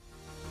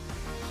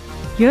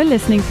You're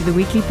listening to the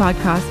weekly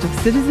podcast of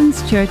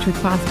Citizens Church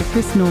with Pastor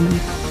Chris Norman.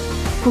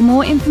 For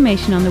more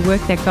information on the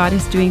work that God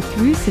is doing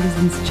through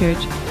Citizens Church,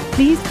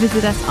 please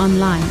visit us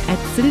online at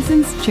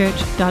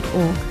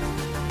citizenschurch.org.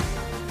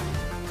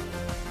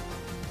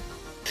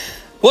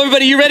 Well,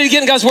 everybody, you ready to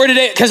get in God's Word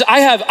today? Because I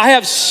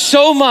have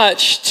so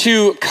much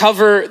to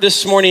cover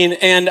this morning,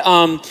 and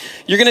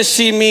you're going to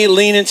see me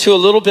lean into a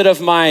little bit of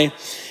my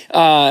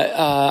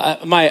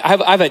I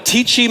have a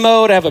teachy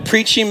mode. I have a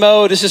preachy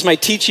mode. This is my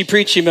teachy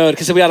preachy mode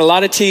because we got a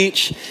lot of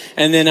teach,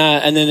 and then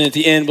at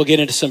the end we'll get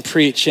into some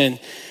preach. And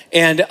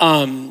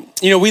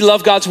we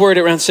love God's Word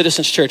around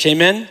Citizens Church.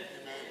 Amen.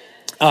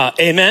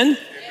 Amen.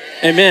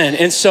 Amen.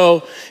 And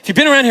so if you've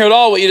been around here at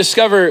all,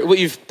 what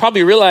you've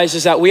probably realized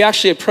is that we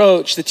actually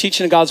approach the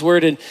teaching of God's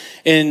Word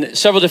in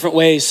several different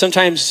ways.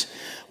 Sometimes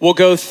we'll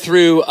go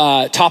through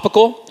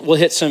topical. We'll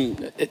hit some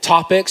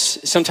topics.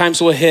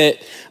 Sometimes we'll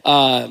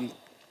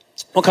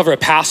cover a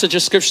passage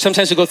of scripture.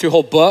 Sometimes we go through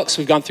whole books.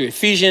 We've gone through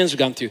Ephesians. We've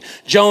gone through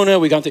Jonah.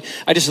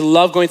 I just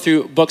love going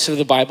through books of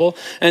the Bible.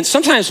 And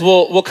sometimes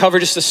we'll cover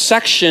just a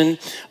section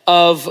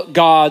of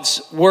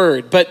God's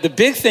Word. But the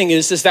big thing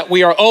is that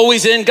we are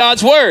always in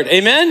God's Word.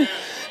 Amen?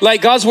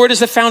 Like God's Word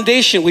is the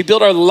foundation. We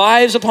build our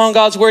lives upon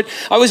God's Word.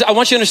 I want you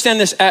to understand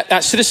this.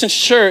 At Citizens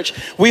Church,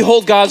 we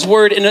hold God's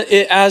Word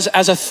as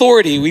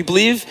authority. We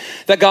believe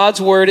that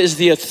God's Word is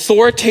the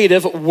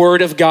authoritative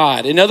Word of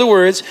God. In other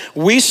words,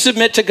 we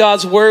submit to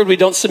God's Word. We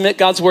don't submit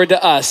God's Word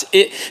to us.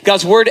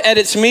 God's Word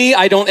edits me.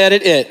 I don't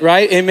edit it,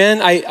 right?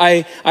 Amen?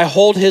 I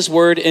hold His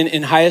Word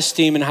in high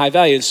esteem and high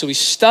value. And so we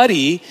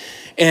study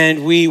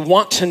and we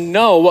want to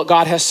know what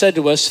God has said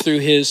to us through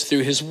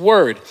His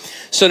Word.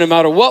 So no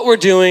matter what we're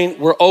doing,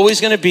 we're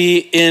always going to be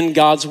in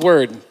God's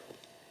Word.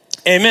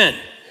 Amen.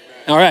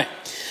 All right.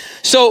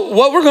 So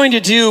what we're going to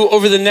do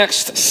over the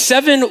next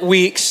 7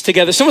 weeks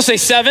together, someone say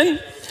 7.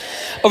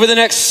 Over the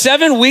next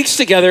 7 weeks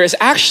together is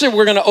actually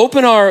we're going to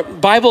open our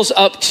Bibles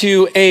up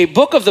to a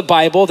book of the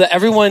Bible that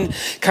everyone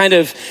kind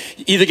of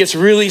either gets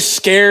really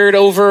scared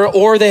over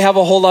or they have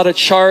a whole lot of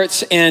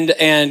charts and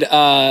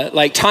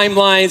like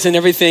timelines and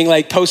everything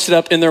like posted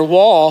up in their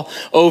wall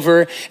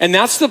over. And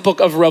that's the book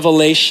of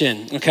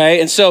Revelation,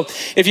 okay? And so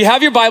if you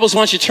have your Bibles,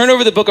 why don't you turn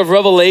over the book of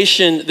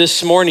Revelation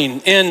this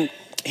morning. And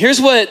here's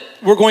what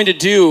we're going to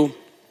do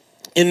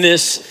in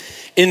this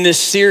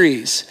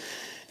series.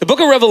 The book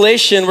of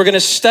Revelation, we're going to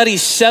study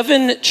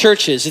 7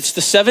 churches. It's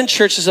the 7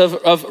 churches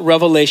of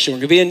Revelation. We're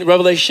going to be in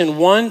Revelation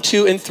 1,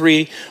 2, and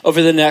 3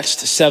 over the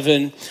next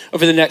 7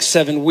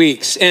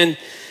 weeks. And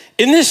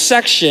in this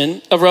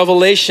section of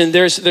Revelation,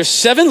 there's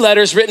 7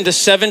 letters written to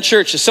 7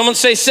 churches. Someone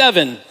say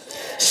 7.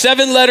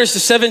 7 letters to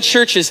 7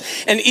 churches.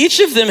 And each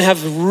of them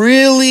have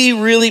really,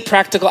 really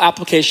practical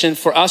application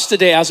for us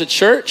today as a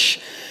church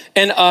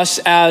and us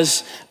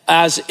as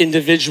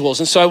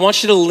individuals. And so I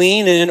want you to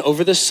lean in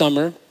over the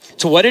summer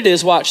to what it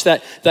is,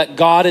 that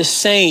God is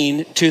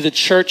saying to the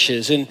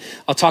churches. And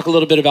I'll talk a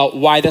little bit about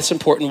why that's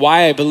important,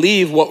 why I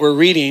believe what we're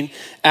reading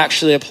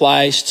actually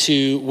applies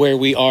to where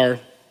we are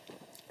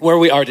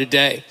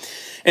today.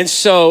 And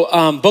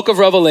so, book of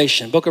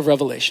Revelation.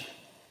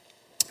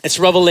 It's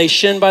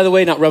Revelation, by the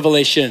way, not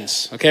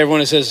Revelations. Okay,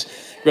 everyone says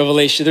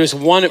Revelation. There's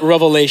one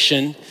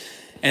revelation,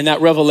 and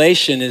that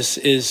revelation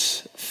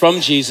is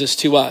from Jesus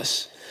to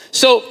us.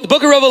 So the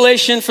book of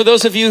Revelation, for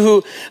those of you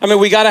who,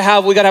 we gotta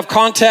have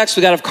context,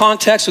 who it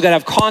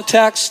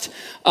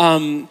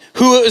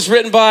was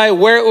written by,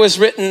 where it was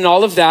written, and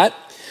all of that.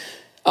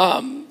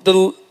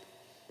 The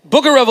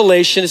book of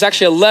Revelation is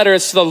actually a letter.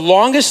 It's the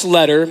longest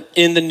letter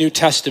in the New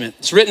Testament.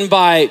 It's written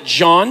by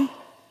John. And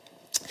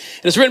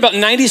it's written about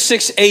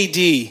 96 AD.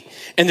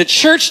 And the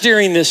church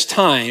during this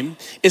time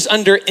is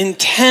under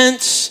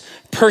intense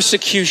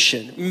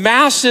persecution,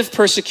 massive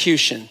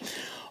persecution.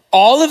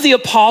 All of the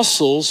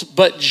apostles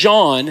but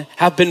John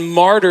have been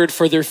martyred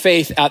for their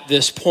faith at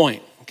this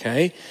point,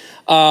 okay?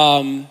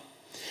 And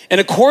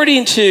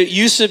according to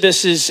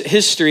Eusebius's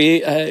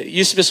history,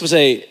 Eusebius was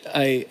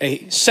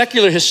a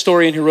secular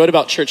historian who wrote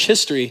about church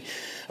history.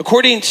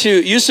 According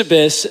to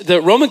Eusebius,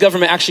 the Roman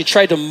government actually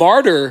tried to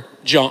martyr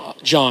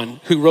John,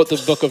 who wrote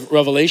the book of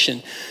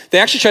Revelation. They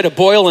actually tried to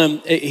boil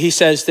him, he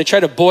says, they tried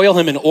to boil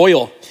him in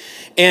oil.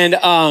 And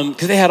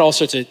because they had all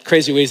sorts of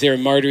crazy ways they were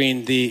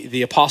martyring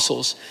the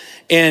apostles.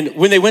 And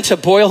when they went to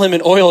boil him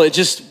in oil, it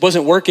just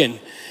wasn't working.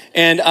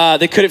 And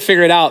they couldn't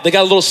figure it out. They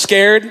got a little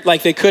scared,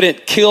 like they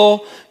couldn't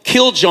kill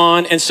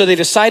John. And so they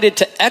decided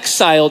to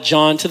exile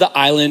John to the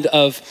island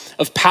of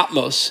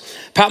Patmos.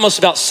 Patmos is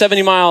about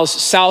 70 miles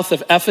south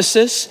of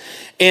Ephesus.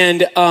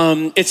 And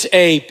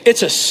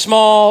it's a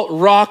small,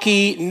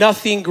 rocky,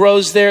 nothing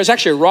grows there. It's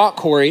actually a rock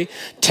quarry,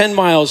 10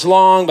 miles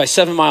long by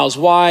 7 miles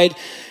wide.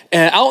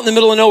 Out in the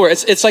middle of nowhere.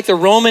 It's like the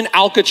Roman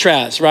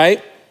Alcatraz,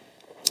 right?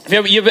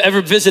 Have you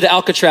ever visited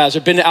Alcatraz or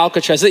been to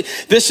Alcatraz?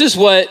 This is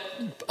what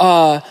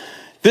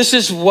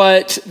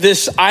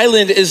this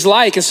island is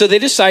like. And so they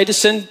decided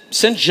to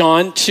send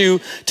John to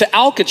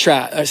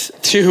Alcatraz,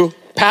 to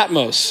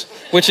Patmos,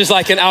 which is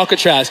like an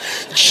Alcatraz.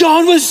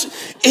 John was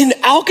in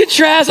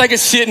Alcatraz. I can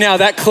see it now,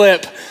 that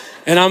clip.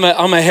 And I'm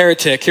a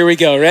heretic. Here we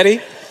go. Ready?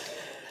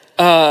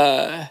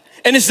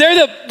 And it's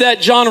there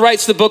that John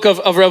writes the book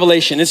of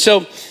Revelation. And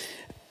so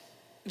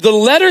the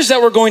letters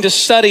that we're going to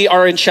study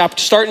are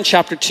start in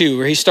chapter 2,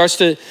 where he starts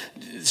to,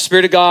 the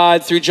Spirit of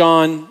God through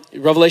John,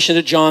 Revelation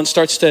to John,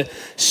 starts to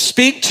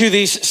speak to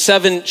these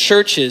 7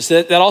 churches.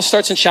 That all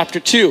starts in chapter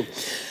 2.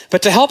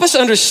 But to help us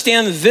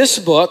understand this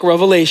book,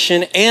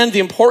 Revelation, and the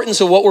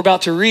importance of what we're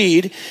about to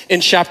read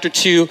in chapter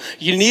 2,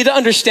 you need to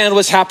understand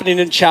what's happening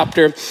in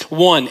chapter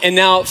 1. And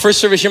now, first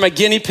service, you're my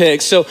guinea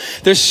pig. So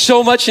there's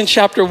so much in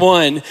chapter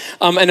 1,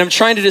 and I'm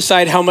trying to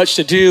decide how much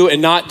to do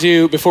and not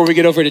do before we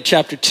get over to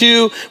chapter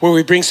 2, where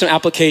we bring some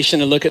application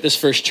and look at this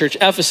first church,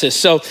 Ephesus.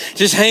 So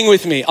just hang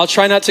with me. I'll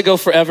try not to go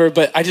forever,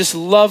 but I just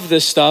love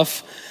this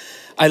stuff.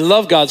 I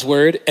love God's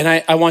word,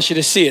 and I want you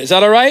to see it. Is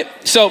that all right?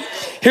 So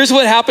here's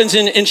what happens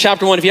in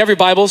chapter 1. If you have your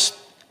Bibles,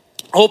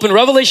 open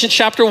Revelation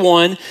chapter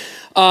 1.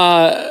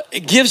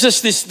 It gives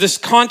us this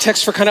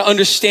context for kind of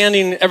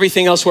understanding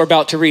everything else we're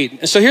about to read.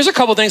 And so here's a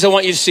couple things I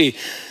want you to see.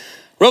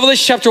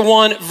 Revelation chapter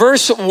 1,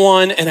 verse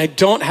 1, and I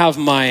don't have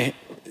my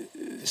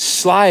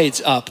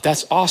slides up.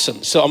 That's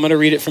awesome. So I'm going to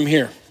read it from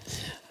here.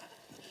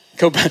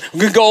 We're going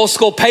to go old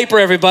school paper,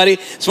 everybody.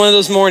 It's one of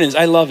those mornings.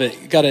 I love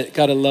it.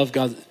 Gotta love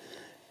God.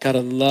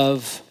 Gotta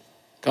love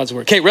God's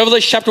word. Okay,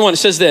 Revelation chapter 1, it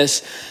says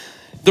this.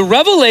 The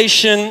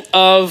revelation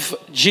of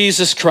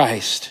Jesus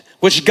Christ,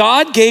 which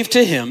God gave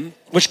him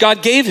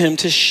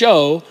to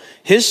show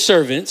his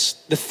servants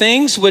the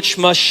things which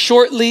must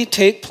shortly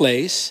take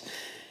place.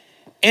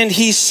 And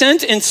he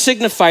sent and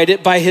signified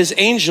it by his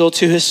angel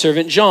to his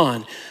servant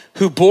John,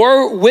 who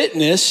bore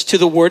witness to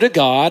the word of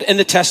God and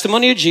the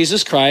testimony of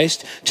Jesus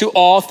Christ to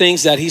all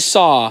things that he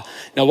saw.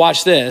 Now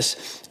watch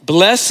this.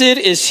 Blessed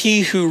is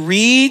he who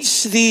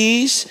reads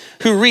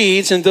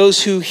and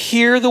those who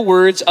hear the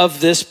words of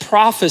this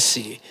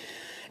prophecy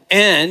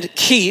and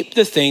keep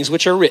the things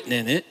which are written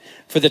in it,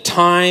 for the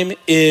time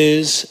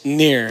is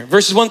near.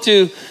 Verses 1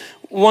 through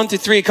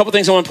 3, a couple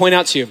things I want to point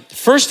out to you.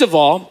 First of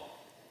all,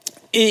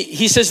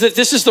 he says that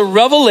this is the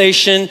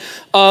revelation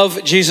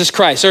of Jesus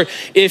Christ. Or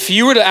if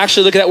you were to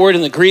actually look at that word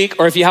in the Greek,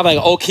 or if you have like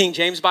an old King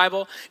James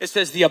Bible, it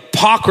says the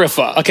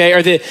Apocrypha, okay?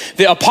 Or the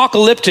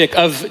apocalyptic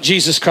of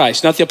Jesus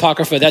Christ. Not the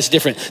Apocrypha, that's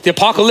different. The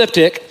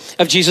apocalyptic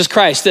of Jesus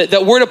Christ.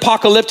 That word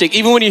apocalyptic,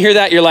 even when you hear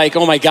that, you're like,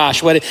 oh my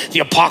gosh, the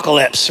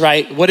apocalypse,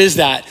 right? What is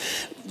that?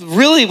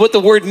 Really what the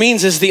word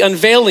means is the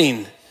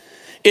unveiling.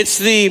 It's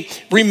the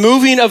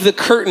removing of the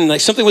curtain,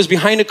 like something was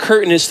behind a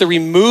curtain. It's the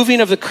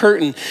removing of the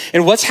curtain.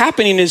 And what's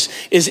happening is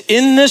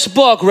in this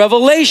book,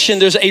 Revelation,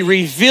 there's a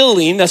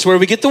revealing, that's where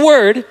we get the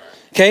word,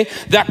 okay,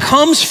 that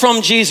comes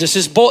from Jesus.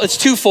 It's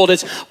twofold.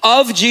 It's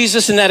of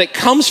Jesus in that it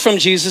comes from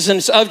Jesus, and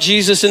it's of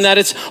Jesus in that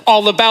it's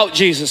all about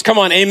Jesus. Come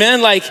on,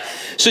 amen?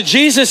 So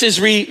Jesus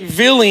is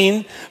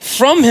revealing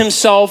from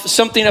himself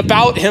something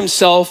about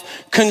himself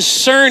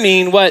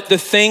concerning the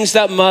things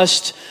that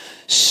must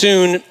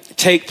soon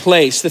take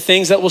place, the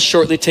things that will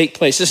shortly take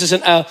place. This is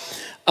an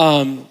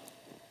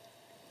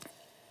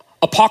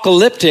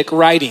apocalyptic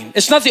writing.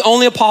 It's not the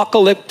only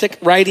apocalyptic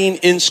writing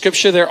in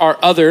Scripture. There are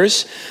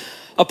others.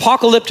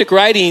 Apocalyptic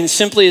writing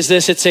simply is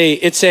this: it's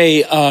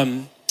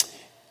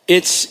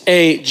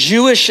a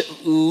Jewish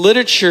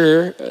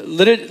literary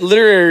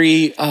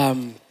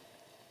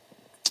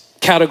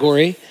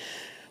category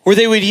where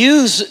they would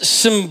use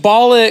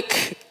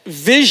symbolic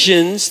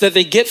visions that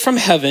they get from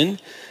heaven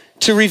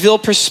to reveal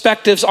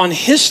perspectives on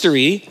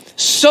history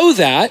so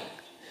that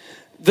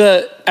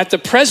at the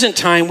present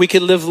time we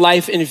could live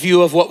life in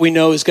view of what we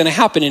know is going to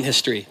happen in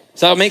history.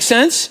 Does that make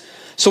sense?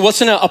 So what's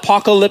an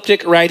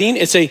apocalyptic writing?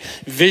 It's a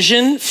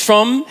vision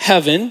from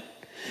heaven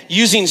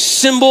using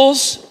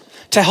symbols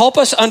to help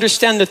us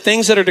understand the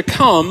things that are to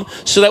come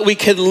so that we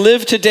can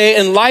live today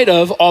in light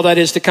of all that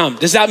is to come.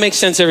 Does that make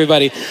sense,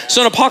 everybody? So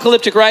in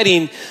apocalyptic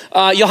writing,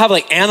 you'll have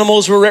like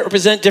animals will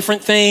represent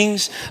different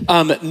things.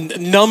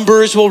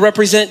 Numbers will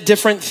represent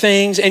different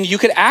things. And you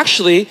could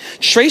actually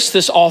trace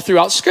this all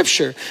throughout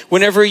Scripture.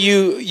 Whenever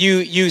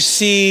you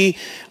see,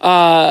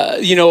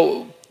 like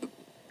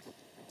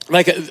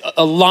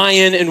a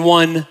lion in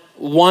one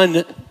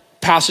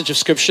passage of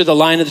Scripture, the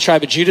Lion of the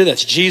tribe of Judah,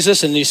 that's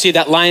Jesus, and you see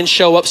that lion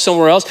show up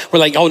somewhere else, we're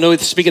like, oh no,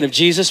 it's speaking of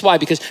Jesus. Why?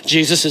 Because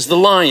Jesus is the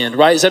lion,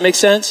 right? Does that make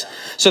sense?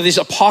 So these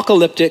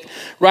apocalyptic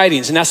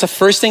writings, and that's the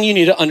first thing you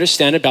need to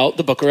understand about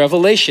the book of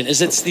Revelation,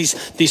 is it's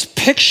these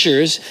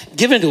pictures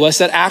given to us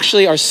that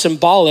actually are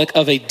symbolic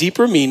of a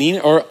deeper meaning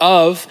or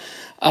of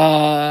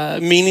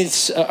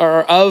meanings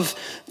or of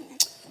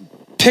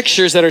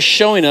pictures that are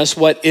showing us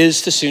what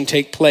is to soon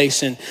take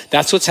place. And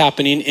that's what's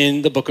happening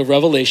in the book of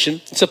Revelation.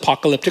 It's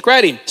apocalyptic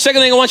writing.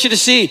 Second thing I want you to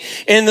see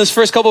in those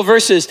first couple of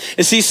verses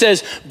is he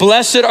says,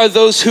 blessed are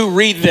those who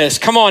read this.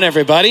 Come on,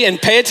 everybody,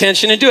 and pay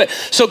attention and do it.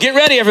 So get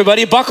ready,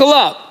 everybody, buckle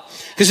up.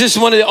 Because this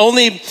is one of the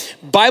only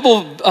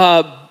Bible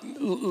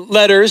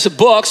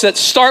books that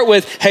start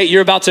with, hey,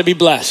 you're about to be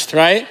blessed,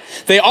 right?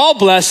 They all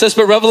bless us,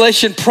 but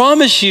Revelation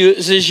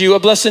promises you a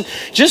blessing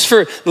just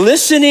for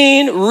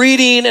listening,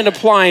 reading, and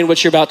applying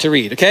what you're about to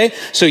read, okay?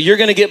 So you're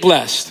going to get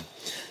blessed.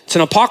 It's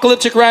an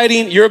apocalyptic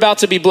writing. You're about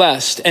to be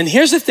blessed. And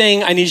here's the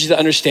thing I need you to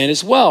understand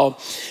as well,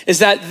 is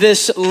that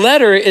this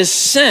letter is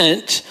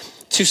sent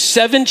to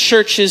 7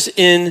 churches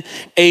in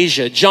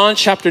Asia. John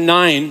chapter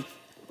 1,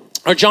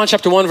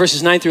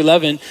 verses 9 through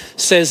 11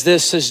 says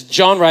this, says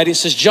John writing,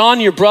 says, John,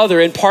 your brother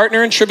and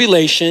partner in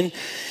tribulation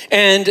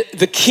and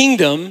the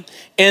kingdom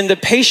and the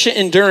patient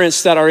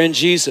endurance that are in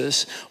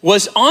Jesus,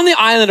 was on the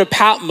island of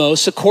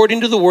Patmos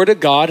according to the word of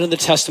God and the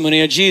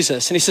testimony of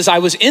Jesus. And he says, I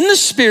was in the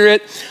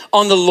Spirit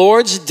on the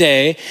Lord's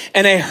day,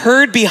 and I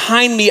heard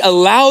behind me a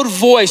loud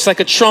voice like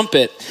a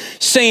trumpet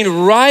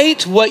saying,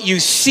 write what you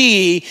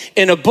see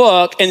in a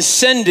book and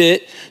send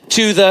it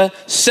to the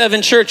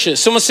 7 churches.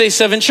 Someone say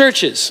 7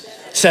 churches.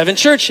 7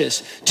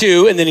 churches.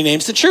 2, and then he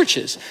names the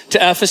churches. To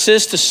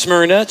Ephesus, to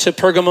Smyrna, to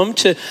Pergamum,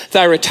 to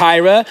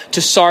Thyatira,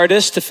 to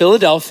Sardis, to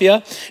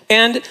Philadelphia,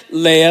 and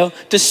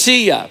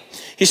Laodicea.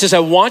 He says, I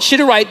want you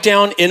to write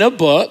down in a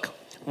book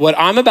what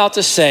I'm about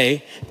to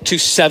say to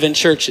 7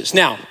 churches.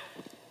 Now,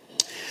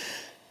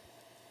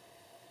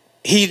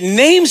 he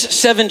names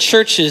 7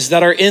 churches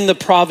that are in the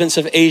province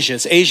of Asia.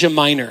 It's Asia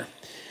Minor.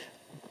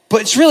 But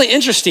it's really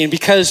interesting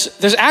because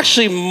there's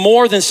actually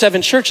more than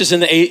 7 churches in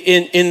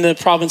the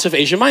province of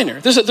Asia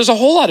Minor. There's a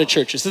whole lot of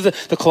churches.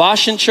 There's the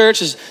Colossian church.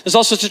 There's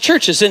all sorts of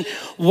churches. And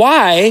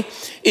why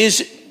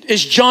is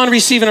John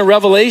receiving a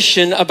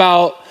revelation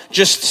about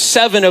just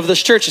 7 of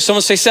those churches?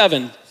 Someone say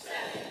 7.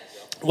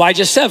 Why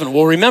just 7?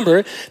 Well,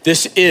 remember,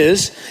 this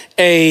is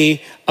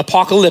a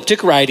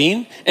apocalyptic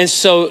writing. And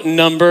so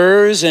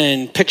numbers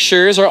and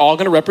pictures are all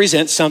going to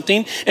represent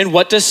something. And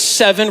what does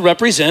 7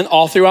 represent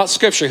all throughout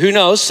Scripture? Who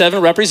knows?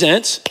 7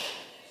 represents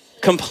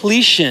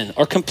completion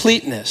or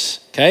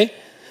completeness, okay?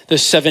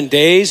 There's 7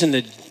 days in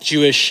the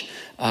Jewish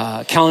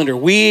calendar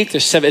week.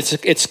 There's 7,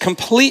 it's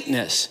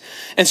completeness.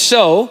 And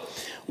so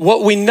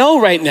what we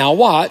know right now,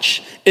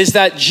 watch, is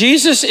that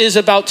Jesus is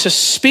about to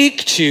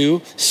speak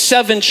to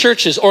 7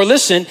 churches. Or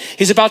listen,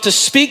 he's about to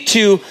speak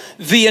to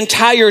the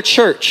entire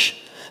church,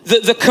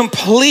 the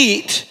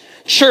complete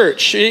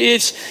church.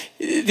 It's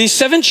these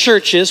 7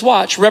 churches,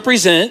 watch,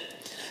 represent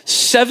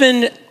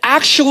 7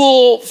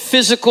 actual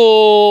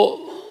physical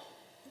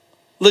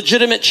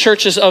legitimate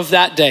churches of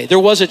that day. There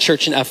was a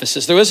church in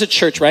Ephesus. There was a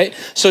church, right?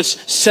 So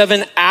it's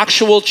 7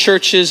 actual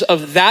churches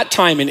of that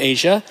time in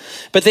Asia.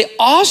 But they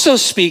also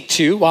speak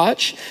to,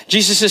 watch,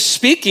 Jesus is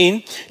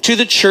speaking to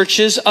the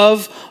churches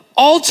of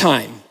all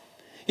time.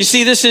 You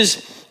see, this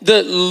is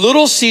the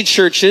little C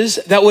churches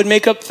that would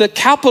make up the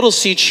capital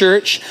C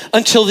church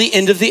until the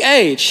end of the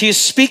age. He is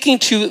speaking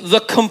to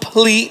the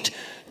complete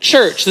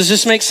church. Does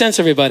this make sense,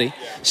 everybody?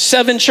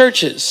 7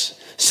 churches,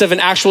 7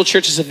 actual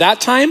churches of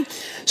that time.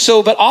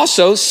 So, but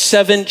also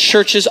 7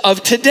 churches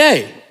of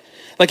today.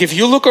 Like if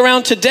you look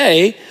around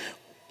today,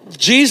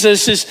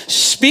 Jesus is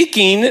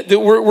speaking that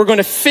we're going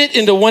to fit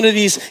into one of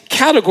these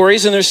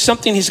categories, and there's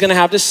something he's going to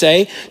have to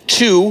say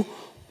to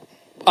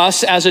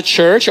us as a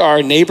church,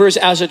 our neighbors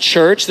as a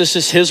church. This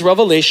is his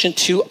revelation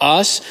to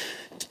us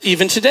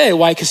even today.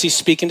 Why? Because he's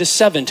speaking to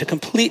 7, to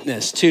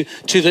completeness, to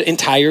the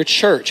entire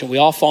church. And we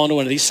all fall into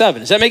one of these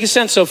 7. Does that make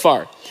sense so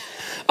far?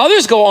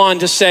 Others go on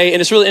to say, and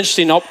it's really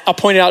interesting, I'll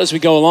point it out as we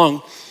go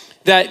along,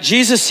 that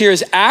Jesus here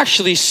is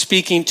actually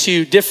speaking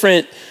to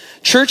different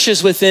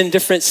churches within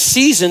different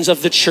seasons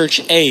of the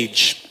church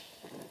age.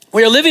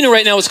 We are living in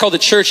right now what's called the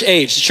church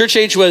age. The church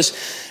age was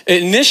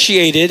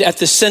initiated at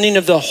the sending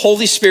of the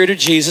Holy Spirit of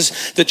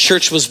Jesus. The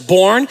church was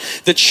born.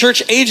 The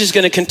church age is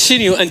going to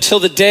continue until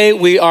the day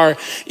we are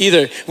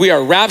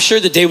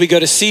raptured, the day we go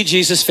to see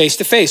Jesus face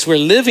to face. We're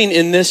living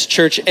in this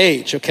church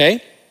age,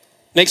 okay?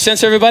 Makes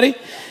sense, everybody?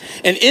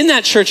 And in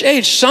that church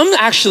age, some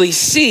actually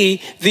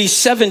see these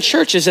 7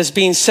 churches as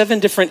being 7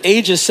 different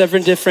ages,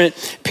 7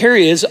 different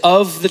periods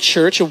of the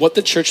church and what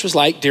the church was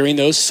like during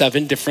those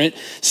 7 different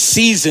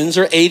seasons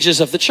or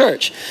ages of the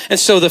church. And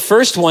so the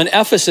first one,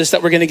 Ephesus,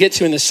 that we're going to get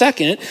to in the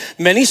second,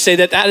 many say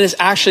that is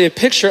actually a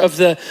picture of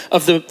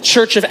the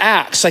church of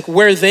Acts, like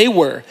where they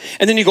were.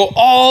 And then you go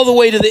all the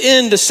way to the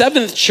end, the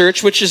 7th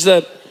church, which is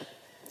the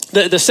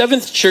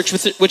 7th church,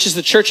 which is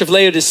the church of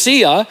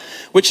Laodicea,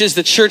 which is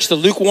the church, the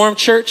lukewarm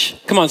church.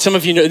 Come on, some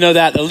of you know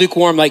that, the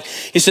lukewarm, like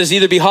he says,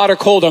 either be hot or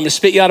cold, I'm going to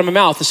spit you out of my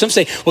mouth. And some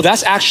say, well,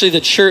 that's actually the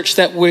church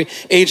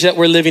age that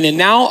we're living in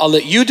now. I'll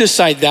let you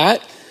decide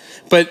that.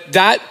 But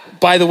that,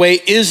 by the way,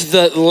 is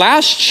the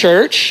last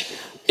church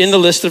in the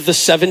list of the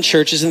 7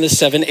 churches in the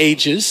 7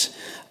 ages.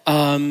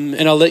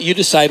 And I'll let you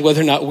decide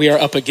whether or not we are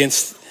up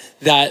against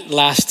that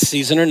last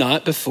season or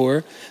not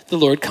before the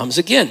Lord comes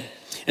again.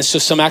 And so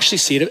some actually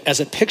see it as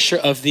a picture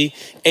of the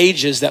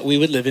ages that we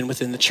would live in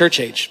within the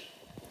church age.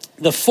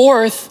 The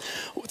fourth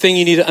thing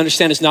you need to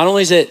understand is not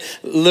only is it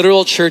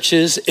literal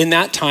churches in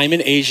that time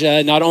in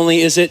Asia, not only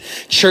is it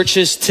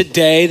churches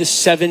today, the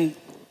 7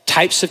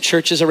 types of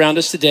churches around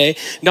us today,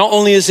 not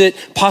only is it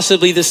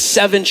possibly the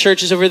 7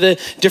 churches over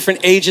the different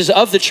ages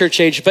of the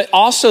church age, but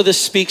also this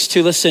speaks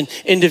to, listen,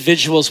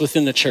 individuals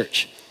within the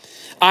church.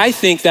 I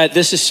think that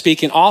this is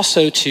speaking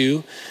also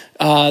to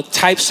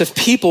types of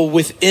people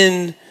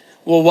within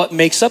what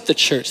makes up the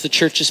church? The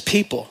church is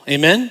people.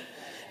 Amen?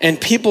 And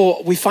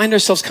people, we find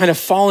ourselves kind of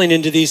falling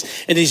into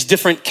these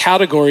different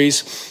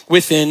categories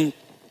within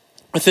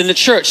the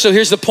church. So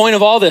here's the point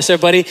of all this,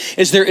 everybody,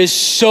 is there is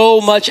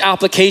so much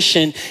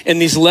application in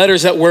these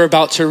letters that we're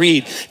about to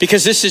read.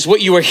 Because this is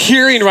what you are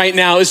hearing right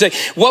now, is that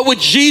what would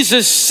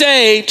Jesus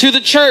say to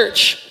the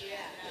church?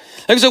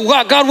 Like, so,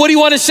 God, what do you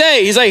want to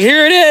say? He's like,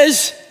 here it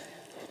is.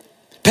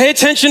 Pay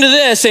attention to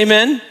this,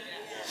 amen?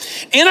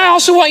 And I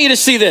also want you to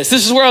see this.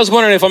 This is where I was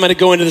wondering if I'm going to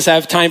go into this. I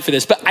have time for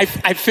this. But I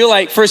feel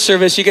like first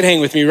service, you can hang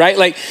with me, right?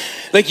 Like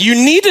you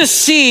need to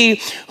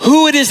see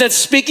who it is that's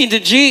speaking to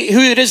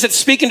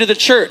the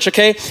church,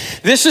 okay?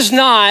 This is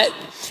not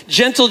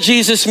gentle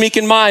Jesus, meek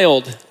and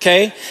mild,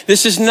 okay?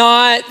 This is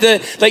not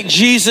like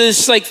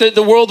Jesus, like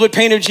the world would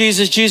paint of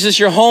Jesus,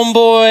 your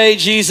homeboy,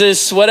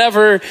 Jesus,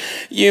 whatever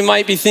you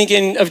might be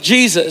thinking of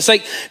Jesus.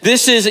 Like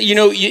this is,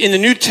 in the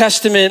New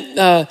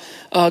Testament,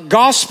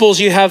 Gospels,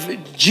 you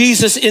have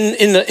Jesus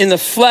in the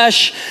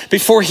flesh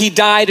before he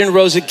died and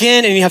rose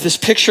again, and you have this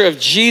picture of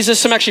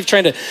Jesus. I'm actually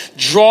trying to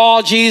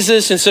draw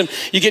Jesus, and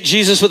you get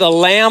Jesus with a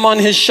lamb on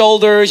his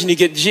shoulders, and you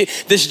get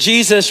this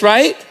Jesus,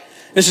 right?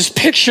 This is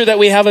picture that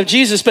we have of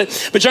Jesus. But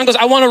John goes,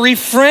 I want to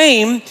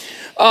reframe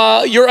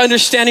your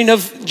understanding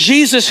of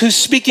Jesus who's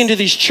speaking to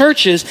these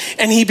churches.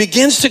 And he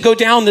begins to go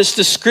down this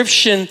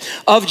description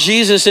of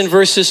Jesus in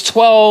verses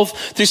 12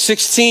 through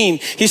 16.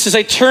 He says,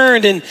 I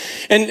turned and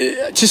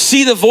to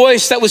see the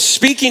voice that was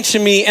speaking to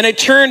me. And I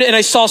turned and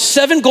I saw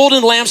 7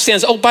 golden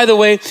lampstands. Oh, by the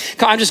way,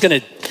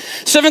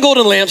 7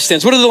 golden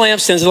lampstands. What are the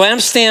lampstands? The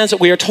lampstands that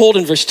we are told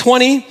in verse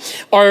 20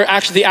 are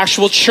actually the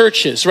actual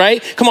churches,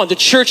 right? Come on, the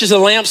church is a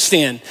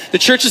lampstand. The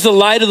church is the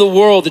light of the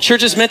world. The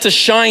church is meant to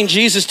shine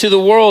Jesus to the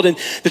world. And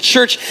the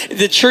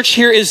church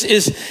here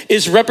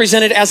is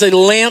represented as a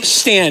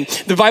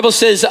lampstand. The Bible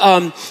says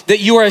that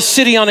you are a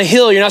city on a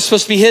hill. You're not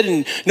supposed to be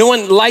hidden. No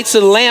one lights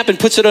a lamp and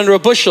puts it under a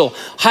bushel.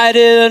 Hide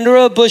it under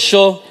a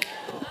bushel.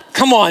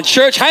 Come on,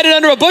 church, hide it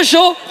under a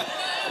bushel?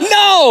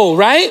 No,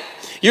 right?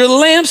 You're a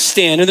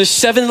lampstand, and there's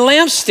 7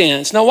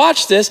 lampstands. Now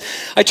watch this.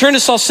 I turned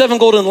and saw 7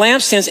 golden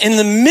lampstands. In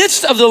the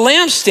midst of the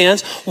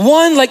lampstands,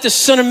 one like the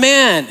Son of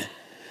Man.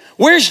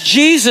 Where's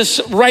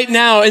Jesus right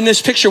now in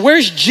this picture?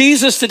 Where's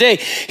Jesus today?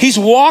 He's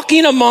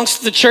walking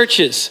amongst the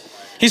churches.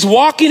 He's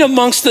walking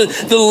amongst the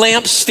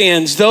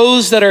lampstands,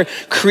 those that are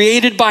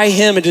created by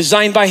him and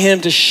designed by him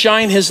to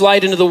shine his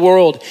light into the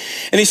world.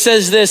 And he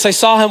says this, I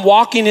saw him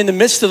walking in the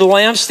midst of the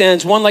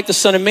lampstands, one like the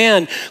Son of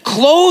Man,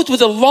 clothed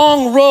with a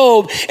long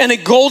robe and a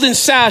golden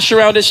sash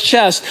around his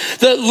chest.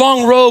 The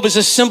long robe is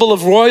a symbol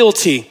of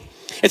royalty.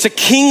 It's a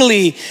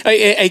kingly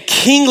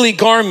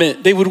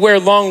garment. They would wear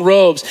long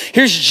robes.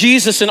 Here's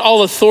Jesus in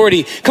all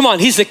authority. Come on,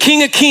 he's the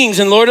King of Kings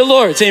and Lord of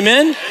Lords.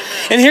 Amen.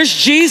 And here's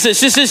Jesus.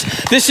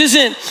 This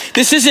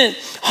isn't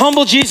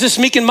humble Jesus,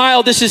 meek and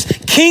mild. This is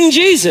King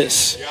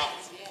Jesus.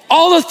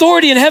 All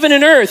authority in heaven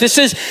and earth. It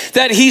says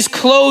that he's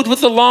clothed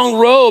with the long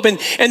robe, and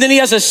then he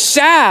has a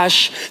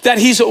sash that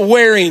he's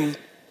wearing.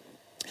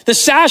 The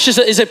sash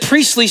is a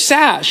priestly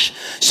sash.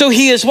 So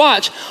he is,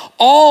 watch,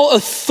 all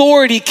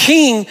authority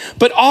king,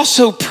 but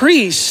also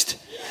priest.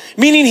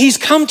 Meaning he's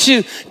come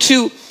to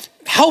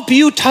help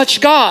you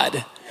touch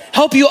God,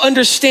 help you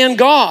understand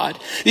God.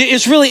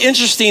 It's really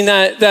interesting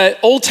that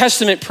Old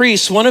Testament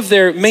priests, one of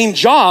their main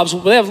jobs,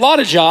 they have a lot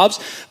of jobs,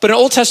 but an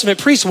Old Testament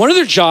priest, one of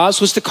their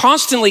jobs was to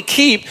constantly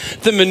keep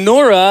the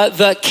menorah,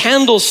 the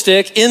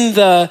candlestick in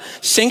the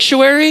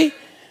sanctuary,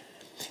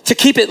 to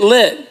keep it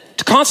lit.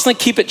 To constantly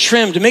keep it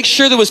trimmed, to make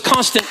sure there was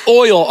constant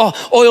oil.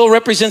 Oh, oil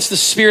represents the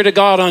Spirit of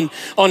God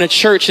on a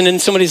church and in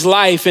somebody's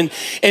life. And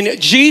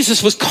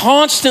Jesus was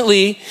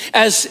constantly,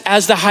 as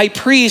the high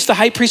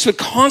priest would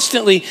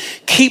constantly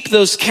keep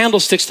those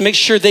candlesticks to make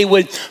sure they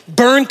would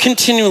burn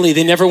continually.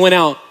 They never went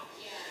out.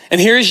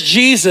 And here's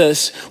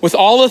Jesus with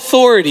all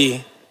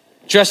authority,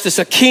 dressed as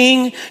a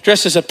king,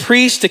 dressed as a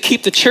priest to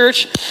keep the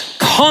church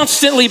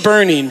constantly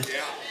burning.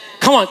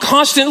 Come on,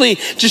 constantly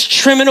just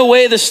trimming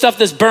away the stuff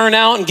that's burned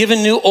out and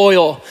giving new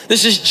oil.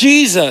 This is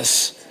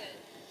Jesus.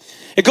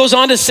 It goes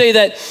on to say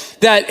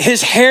that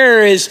his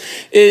hair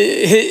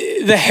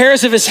the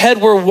hairs of his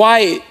head were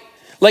white,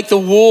 like the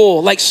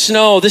wool, like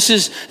snow. This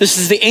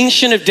is the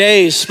Ancient of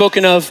Days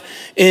spoken of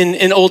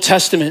in Old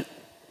Testament.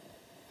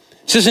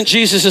 This isn't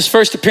Jesus'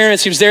 first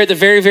appearance. He was there at the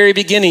very, very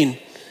beginning.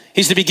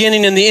 He's the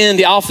beginning and the end,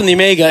 the Alpha and the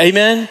Omega.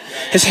 Amen?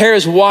 His hair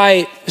is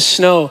white as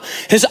snow.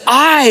 His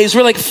eyes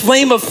were like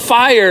flame of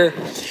fire.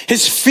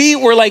 His feet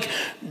were like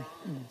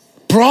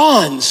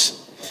bronze.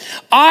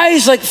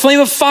 Eyes like flame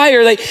of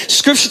fire. Like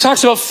Scripture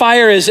talks about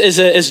fire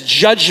as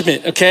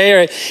judgment,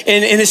 okay?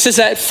 And it says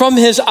that from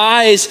his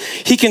eyes,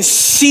 he can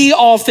see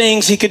all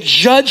things. He could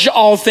judge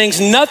all things.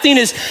 Nothing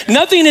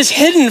is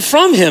hidden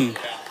from him.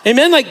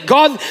 Amen. Like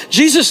God,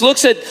 Jesus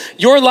looks at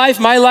your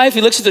life, my life.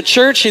 He looks at the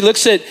church. He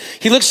looks at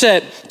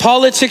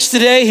politics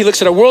today. He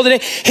looks at our world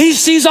today. He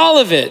sees all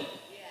of it.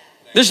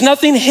 There's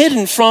nothing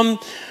hidden from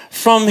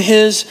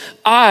his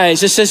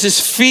eyes. It says his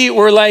feet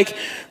were like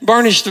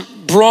burnished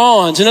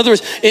bronze. In other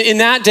words, in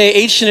that day,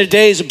 Ancient of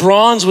Days,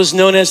 bronze was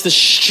known as the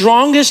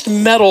strongest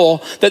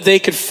metal that they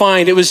could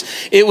find. It was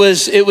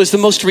the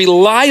most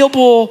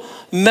reliable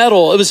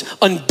metal. It was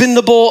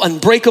unbendable,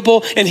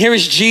 unbreakable. And here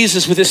is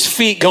Jesus with his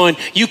feet going,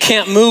 you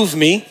can't move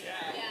me.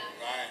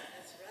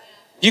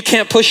 You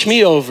can't push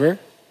me over.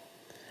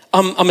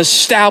 I'm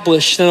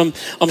established and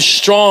I'm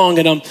strong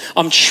and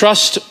I'm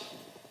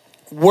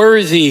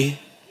trustworthy,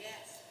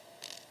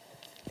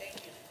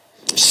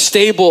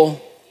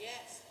 stable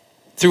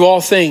through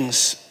all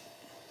things.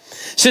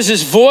 It says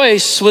his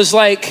voice was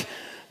like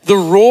the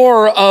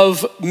roar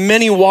of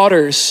many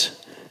waters,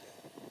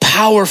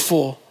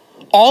 powerful,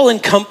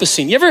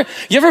 all-encompassing. You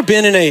ever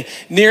been in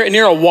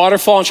near a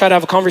waterfall and try to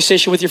have a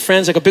conversation with your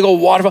friends, like a big old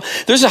waterfall?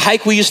 There's a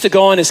hike we used to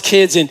go on as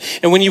kids, and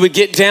when you would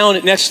get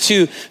down next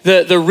to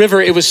the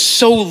river, it was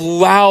so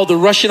loud. The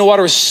rushing of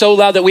water was so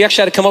loud that we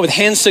actually had to come up with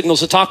hand signals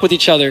to talk with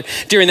each other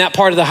during that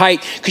part of the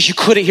hike because you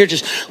couldn't hear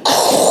just.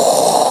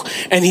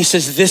 And he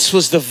says, this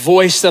was the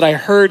voice that I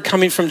heard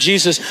coming from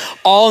Jesus,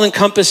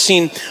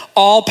 all-encompassing,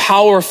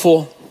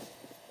 all-powerful.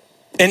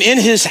 And in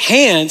his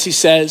hands, he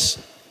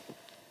says,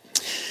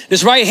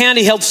 his right hand,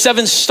 he held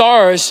 7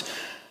 stars,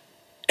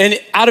 and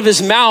out of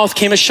his mouth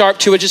came a sharp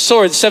two-edged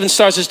sword. The 7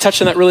 stars, just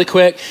touch on that really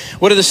quick.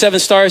 What are the 7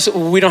 stars?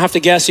 We don't have to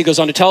guess. He goes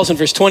on to tell us in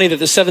verse 20 that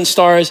the 7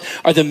 stars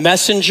are the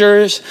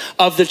messengers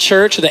of the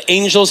church, or the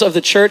angels of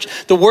the church.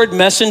 The word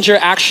messenger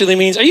actually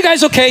means, are you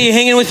guys okay? You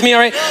hanging with me,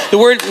 all right? The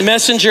word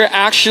messenger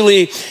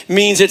actually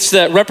means it's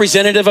the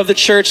representative of the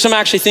church. Some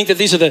actually think that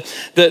these are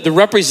the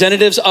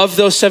representatives of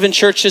those 7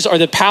 churches, or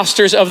the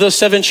pastors of those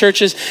 7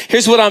 churches.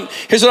 Here's what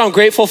I'm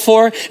grateful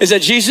for, is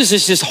that Jesus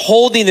is just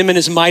holding them in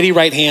his mighty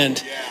right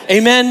hand.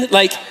 Amen.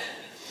 Like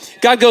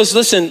God goes,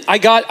 listen, I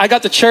got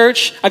the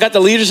church, I got the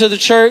leaders of the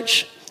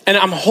church, and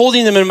I'm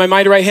holding them in my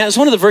mighty right hand. It's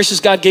one of the verses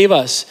God gave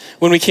us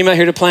when we came out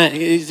here to plant.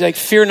 He's like,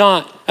 fear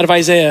not, out of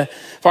Isaiah,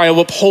 for I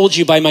will uphold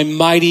you by my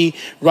mighty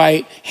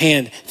right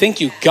hand.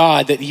 Thank you,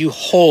 God, that you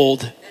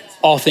hold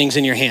all things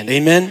in your hand.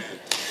 Amen.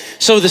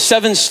 So the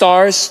 7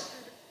 stars,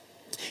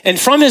 and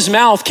from his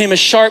mouth came a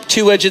sharp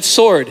two-edged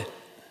sword.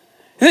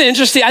 Isn't that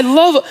interesting? I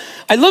love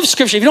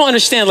scripture. If you don't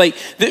understand, like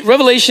the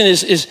Revelation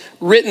is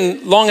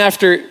written long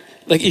after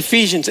like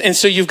Ephesians. And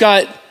so you've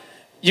got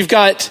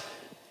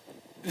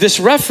this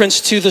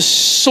reference to the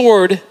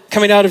sword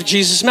coming out of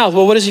Jesus' mouth.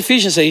 Well, what does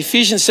Ephesians say?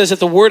 Ephesians says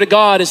that the word of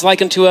God is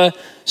likened to a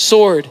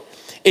sword,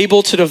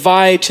 able to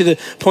divide to the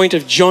point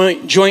of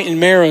joint and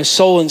marrow,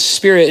 soul and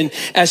spirit. And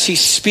as he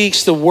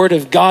speaks, the word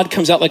of God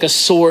comes out like a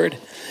sword.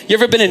 You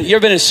ever been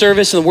in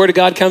service and the word of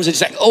God comes and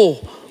it's like,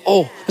 oh,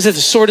 is it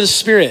the sword of the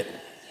Spirit?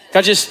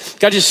 God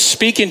just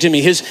speaking to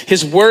me,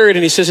 his word,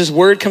 and he says his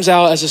word comes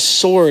out as a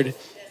sword.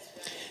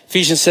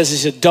 Ephesians says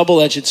he's a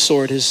double-edged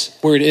sword, his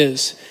word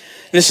is.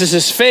 And this is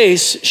his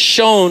face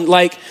shone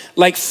like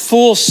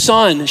full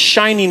sun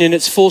shining in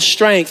its full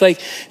strength. Like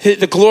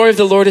the glory of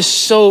the Lord is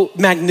so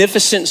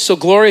magnificent, so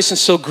glorious, and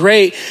so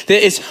great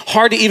that it's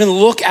hard to even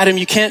look at him.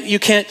 You can't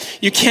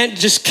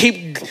just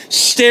keep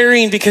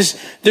staring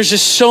because there's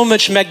just so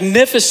much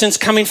magnificence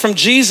coming from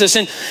Jesus.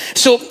 And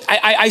so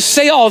I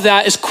say all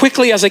that as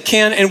quickly as I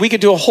can, and we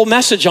could do a whole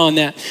message on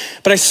that.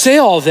 But I say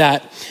all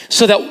that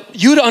so that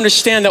you to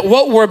understand that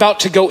what we're about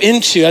to go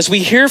into, as we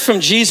hear from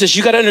Jesus,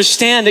 you got to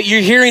understand that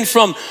you're hearing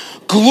from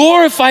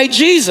glorified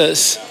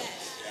Jesus.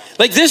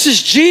 Like this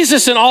is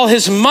Jesus in all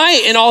his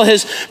might and all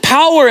his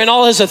power and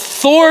all his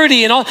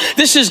authority and all.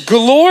 This is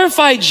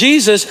glorified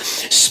Jesus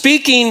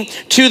speaking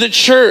to the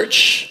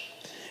church.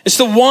 It's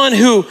the one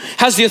who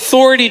has the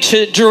authority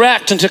to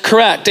direct and to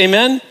correct.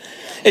 Amen.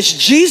 It's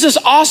Jesus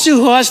also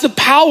who has the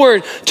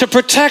power to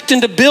protect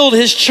and to build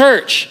his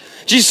church.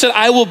 Jesus said,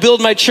 I will build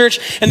my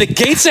church and the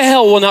gates of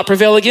hell will not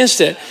prevail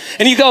against it.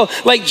 And you go,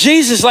 like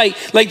Jesus,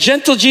 like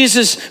gentle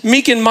Jesus,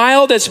 meek and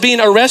mild, that's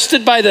being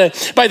arrested by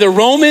the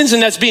Romans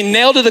and that's being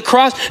nailed to the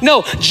cross.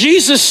 No,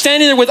 Jesus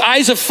standing there with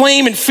eyes of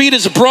flame and feet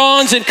as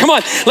bronze. And come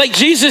on, like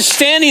Jesus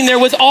standing there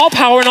with all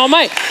power and all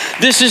might.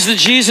 This is the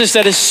Jesus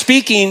that is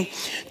speaking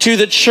to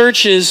the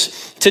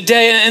churches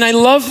today. And I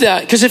love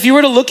that, because if you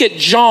were to look at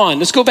John,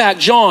 let's go back,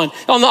 John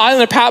on the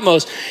island of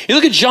Patmos, you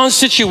look at John's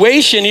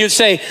situation, you'd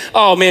say,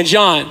 oh man,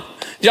 John,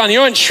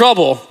 you're in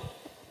trouble,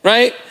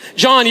 right?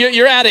 John,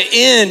 you're at an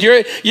end.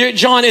 You're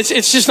John,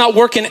 it's just not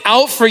working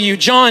out for you.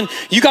 John,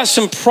 you got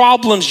some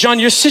problems. John,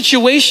 your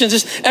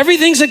situations,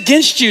 everything's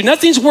against you.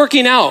 Nothing's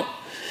working out.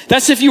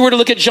 That's if you were to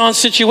look at John's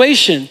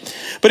situation.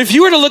 But if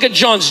you were to look at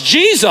John's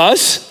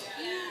Jesus,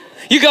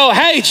 you go,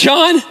 hey,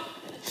 John,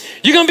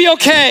 you're going to be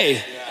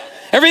okay.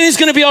 Everything's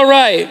going to be all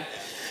right.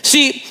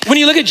 See, when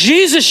you look at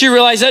Jesus, you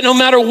realize that no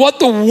matter what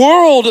the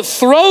world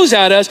throws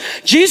at us,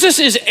 Jesus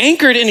is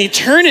anchored in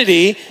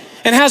eternity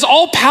and has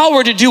all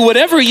power to do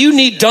whatever you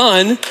need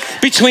done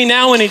between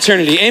now and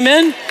eternity.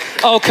 Amen?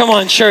 Oh, come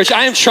on, church.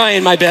 I am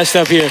trying my best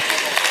up here.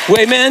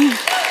 Amen?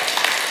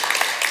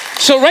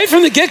 So right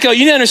from the get-go,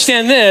 you need to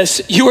understand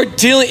this. You are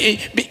dealing,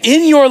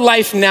 in your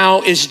life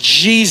now is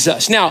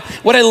Jesus. Now,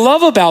 what I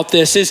love about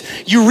this is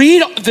you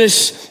read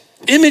this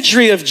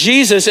imagery of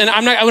Jesus, and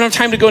I don't have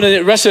time to go into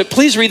the rest of it.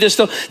 Please read this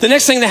though. The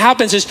next thing that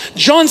happens is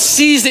John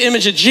sees the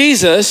image of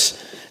Jesus,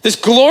 this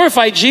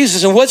glorified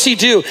Jesus, and what's he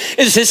do?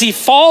 It says he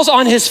falls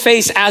on his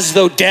face as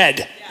though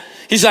dead.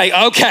 He's like,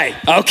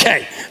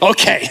 okay,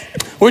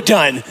 we're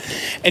done.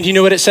 And you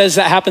know what it says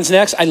that happens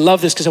next? I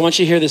love this because I want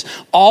you to hear this.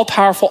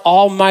 All-powerful,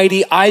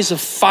 almighty, eyes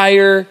of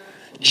fire,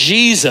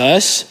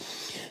 Jesus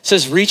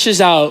says,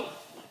 reaches out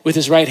with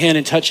his right hand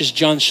and touches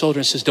John's shoulder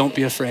and says, don't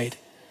be afraid.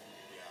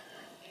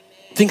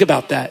 Think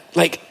about that.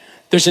 Like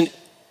there's an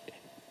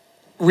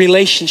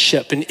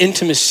relationship and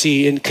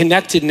intimacy and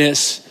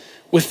connectedness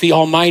with the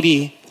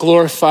almighty,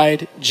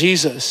 glorified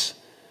Jesus.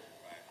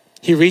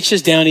 He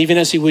reaches down even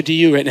as he would to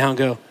you right now and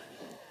go,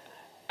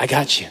 I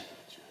got you.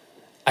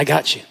 I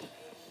got you.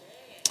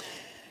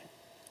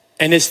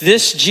 And it's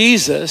this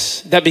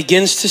Jesus that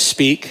begins to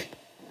speak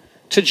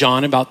to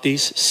John about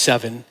these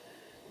 7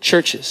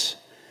 churches.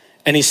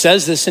 And he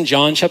says this in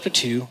John chapter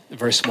 2,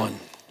 verse 1.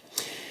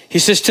 He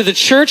says, to the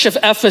church of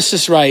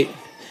Ephesus write,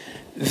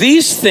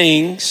 these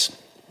things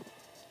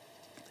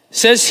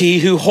says he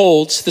who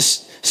holds the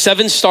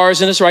 7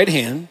 stars in his right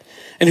hand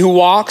and who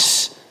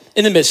walks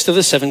in the midst of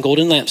the 7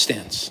 golden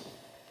lampstands.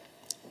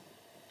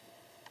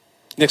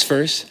 Next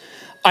verse.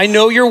 I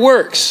know your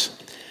works,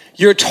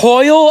 your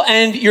toil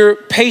and your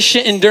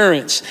patient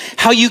endurance,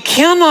 how you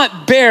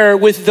cannot bear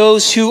with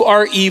those who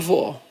are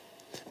evil.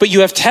 But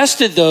you have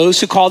tested those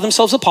who call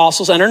themselves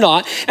apostles and are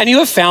not, and you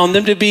have found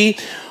them to be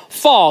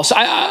false.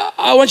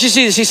 I want you to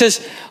see this. He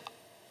says,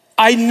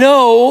 I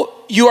know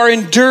you are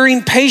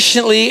enduring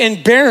patiently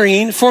and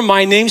bearing for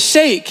my name's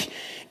sake,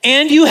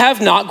 and you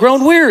have not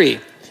grown weary.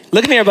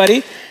 Look at me,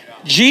 everybody.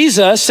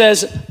 Jesus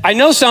says, I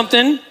know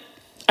something.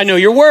 I know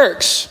your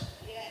works.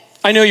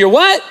 I know your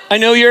what? I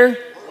know your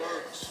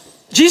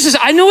works. Jesus,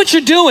 I know what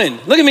you're doing.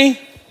 Look at me.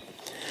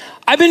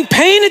 I've been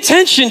paying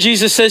attention,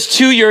 Jesus says,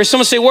 to your,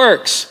 someone say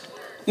works.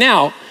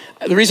 Now,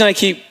 the reason I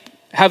keep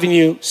having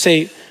you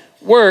say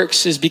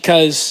works is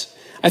because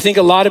I think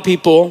a lot of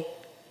people,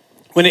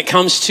 when it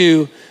comes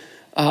to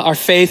our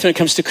faith, when it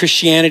comes to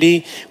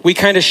Christianity, we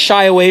kind of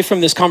shy away from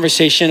this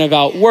conversation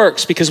about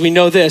works because we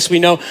know this. We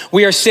know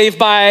we are saved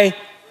by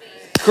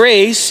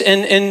grace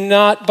and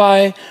not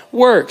by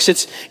works.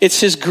 It's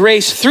his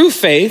grace through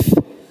faith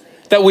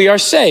that we are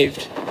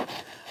saved.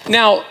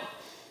 Now,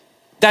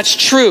 that's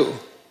true.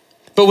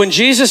 But when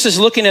Jesus is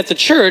looking at the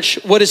church,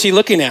 what is he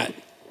looking at?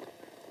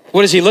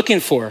 What is he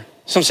looking for?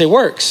 Some say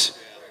works.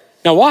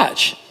 Now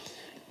watch.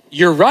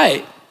 You're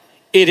right.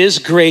 It is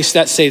grace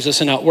that saves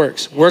us and not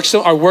works. Works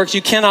are works.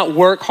 You cannot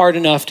work hard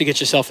enough to get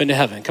yourself into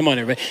heaven. Come on,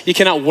 everybody. You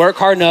cannot work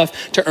hard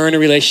enough to earn a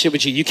relationship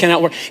with you. You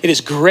cannot work. It is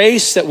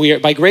grace that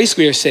by grace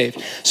we are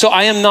saved. So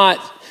I am not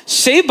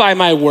saved by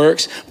my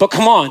works, but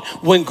come on.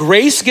 When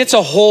grace gets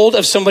a hold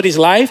of somebody's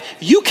life,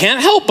 you can't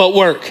help but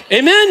work.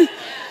 Amen?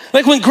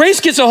 Like when grace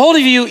gets a hold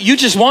of you, you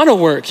just want to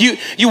work. You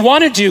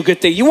want to do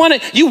good things. You want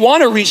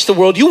to reach the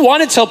world. You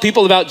want to tell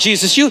people about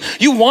Jesus. You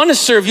want to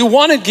serve. You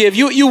want to give.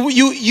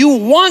 You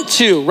want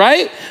to,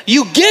 right?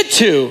 You get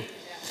to.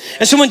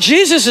 And so when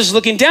Jesus is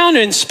looking down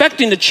and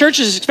inspecting the church,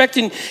 he's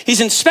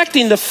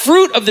inspecting the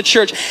fruit of the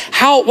church.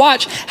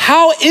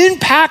 How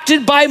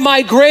impacted by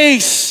my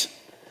grace,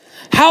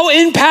 how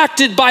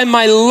impacted by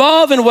my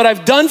love and what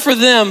I've done for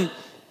them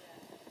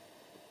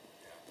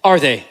are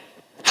they?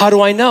 How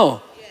do I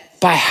know?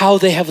 By how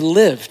they have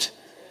lived,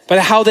 by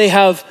how they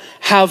have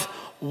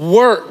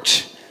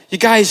worked. You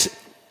guys,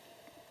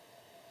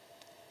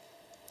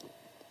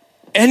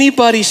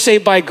 anybody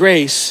saved by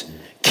grace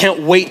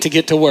can't wait to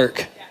get to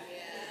work.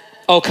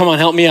 Oh, come on,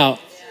 help me out.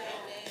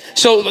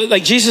 So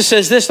like Jesus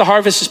says this, the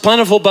harvest is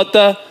plentiful, but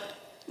the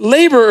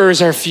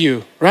laborers are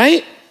few,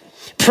 right?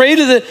 Pray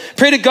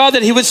to God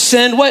that he would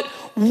send what?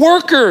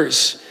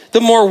 Workers. The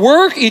more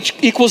work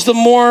equals the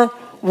more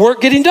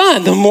work getting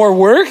done. The more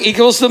work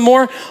equals the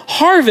more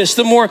harvest.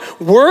 The more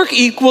work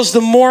equals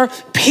the more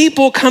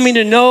people coming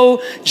to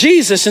know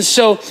Jesus. And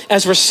so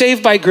as we're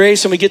saved by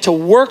grace and we get to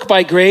work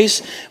by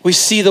grace, we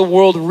see the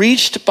world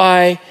reached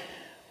by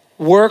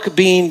work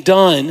being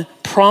done,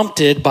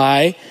 prompted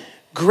by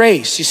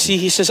grace. You see,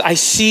 he says, I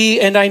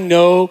see and I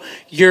know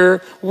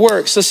your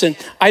works. Listen,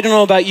 I don't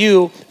know about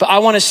you, but I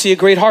want to see a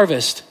great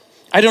harvest.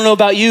 I don't know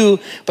about you,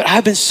 but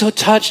I've been so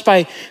touched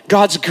by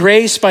God's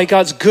grace, by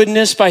God's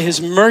goodness, by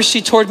his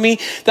mercy toward me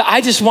that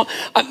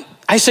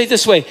I say it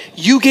this way,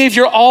 you gave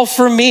your all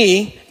for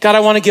me. God, I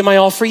want to give my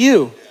all for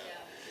you.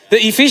 The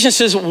Ephesians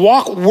says,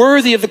 walk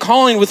worthy of the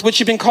calling with which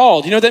you've been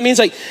called. You know what that means?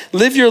 Like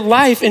live your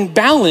life in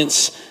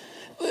balance.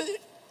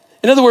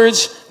 In other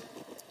words,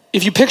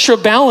 if you picture a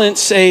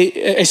balance,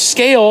 a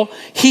scale,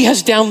 he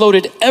has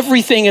downloaded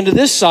everything into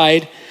this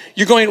side.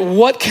 You're going,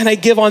 what can I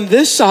give on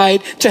this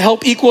side to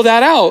help equal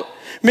that out?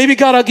 Maybe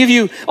God,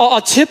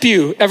 I'll tip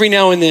you every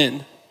now and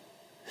then.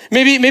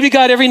 Maybe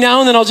God, every now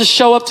and then I'll just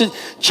show up to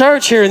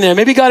church here and there.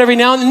 Maybe God, every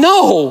now and then.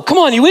 No, come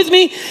on, you with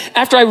me?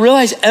 After I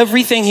realize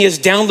everything he has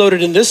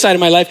downloaded in this side of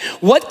my life,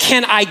 what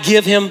can I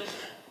give him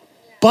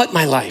but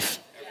my life?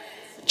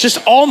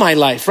 Just all my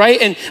life,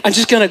 right? And I'm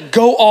just gonna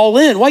go all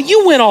in. Why?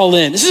 You went all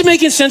in. This is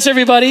making sense,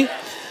 everybody?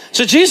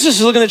 So Jesus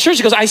is looking at the church.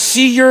 He goes, I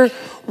see your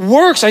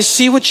works. I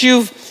see what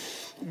you've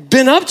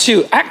been up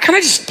to. Can I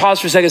just pause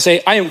for a second and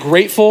say, I am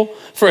grateful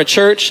for a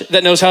church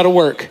that knows how to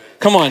work.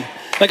 Come on.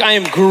 Like I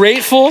am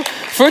grateful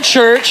for a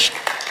church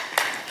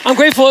I'm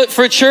grateful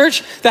for a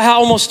church that had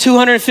almost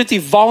 250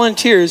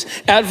 volunteers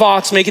at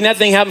Vox, making that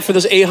thing happen for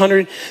those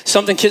 800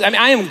 something kids. I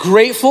mean, I am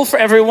grateful for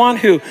everyone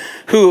who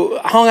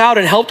hung out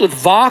and helped with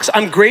Vox.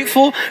 I'm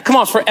grateful, come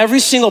on, for every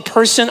single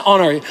person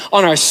on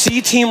our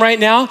C team right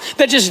now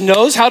that just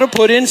knows how to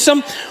put in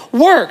some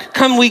work.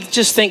 Come, we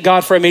just thank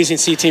God for amazing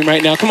C team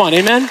right now. Come on,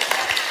 amen.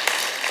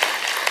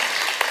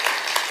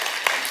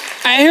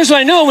 And here's what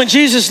I know: when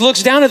Jesus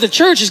looks down at the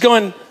church, he's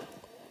going,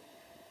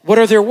 what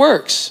are their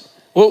works?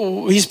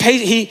 Well,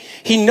 he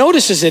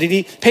notices it and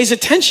he pays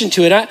attention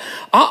to it.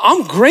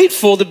 I'm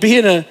grateful to be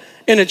in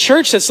a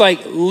church that's like,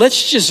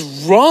 let's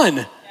just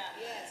run.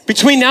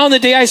 Between now and the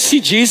day I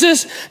see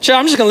Jesus,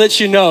 I'm just gonna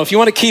let you know, if you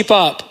wanna keep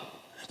up,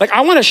 like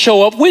I wanna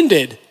show up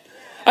winded.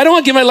 I don't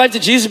wanna give my life to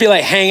Jesus and be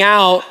like, hang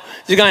out.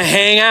 You're gonna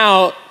hang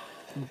out.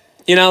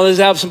 Let's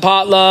have some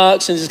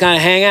potlucks and just kind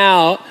of hang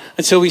out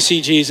until we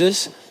see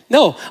Jesus.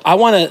 No, I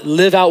wanna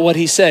live out what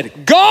he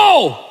said.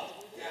 Go!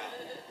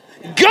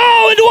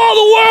 Go into all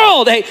the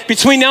world. Hey,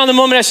 between now and the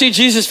moment I see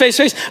Jesus face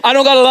to face, I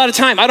don't got a lot of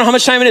time. I don't know how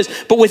much time it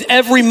is, but with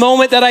every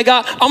moment that I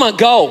got, I'm gonna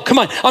go. Come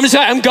on,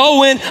 I'm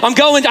going.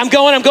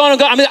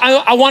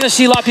 I want to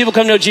see a lot of people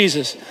come to know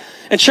Jesus.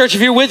 And church,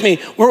 if you're with me,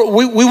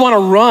 we want to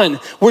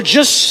run. We're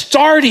just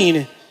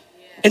starting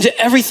into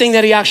everything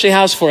that he actually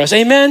has for us.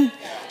 Amen.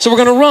 So we're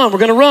gonna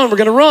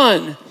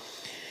run.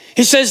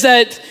 He says,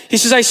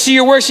 I see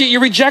your works, you're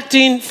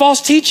rejecting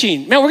false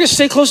teaching. Man, we're gonna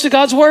stay close to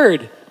God's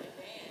word.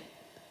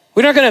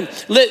 We're not going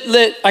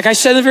to like I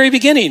said in the very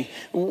beginning,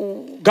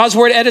 God's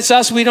word edits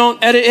us. We don't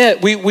edit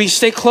it. We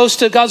stay close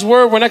to God's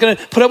word. We're not going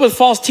to put up with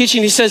false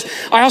teaching. He says,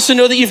 I also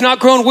know that you've not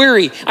grown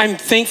weary. I'm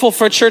thankful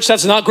for a church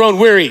that's not grown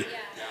weary.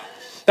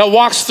 That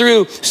walks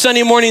through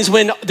Sunday mornings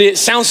when the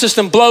sound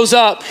system blows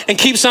up and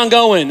keeps on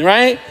going,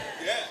 right?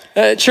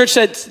 Church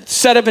that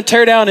set up and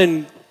tear down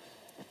and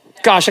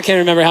gosh, I can't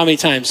remember how many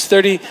times,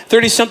 30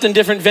 something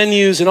different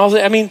venues and all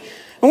that. I mean,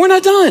 and we're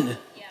not done.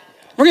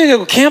 We're going to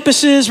go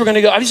campuses. We're going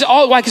to go.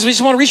 Why? Because we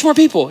just want to reach more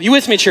people. You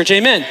with me, church?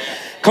 Amen.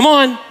 Come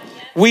on.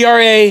 We are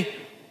a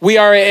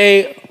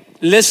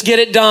let's get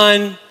it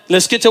done,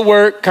 let's get to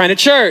work kind of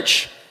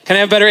church. Can I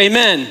have a better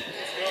amen?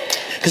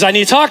 Because I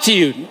need to talk to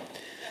you.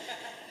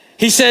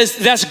 He says,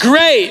 that's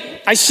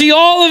great. I see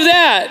all of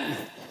that.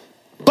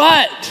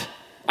 But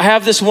I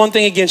have this one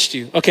thing against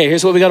you. Okay,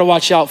 here's what we got to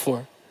watch out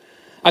for.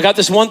 I got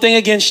this one thing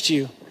against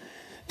you,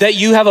 that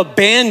you have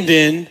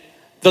abandoned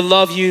the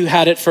love you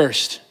had at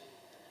first.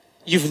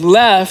 You've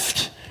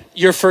left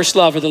your first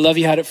love, or the love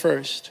you had at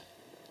first.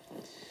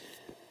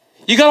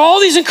 You got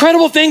all these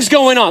incredible things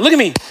going on. Look at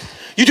me.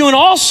 You're doing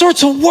all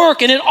sorts of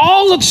work and it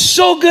all looks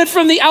so good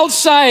from the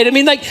outside. I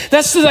mean, like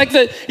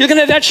you're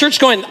gonna have that church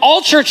going,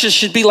 all churches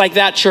should be like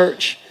that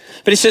church.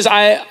 But he says,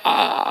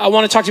 I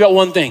want to talk to you about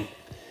one thing.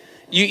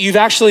 You've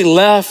actually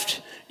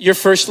left your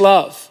first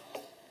love.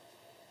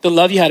 The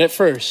love you had at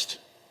first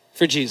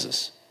for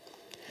Jesus.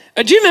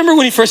 Do you remember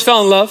when you first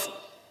fell in love?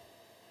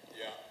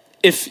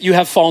 If you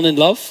have fallen in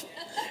love,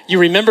 you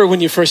remember when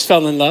you first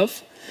fell in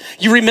love.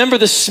 You remember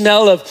the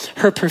smell of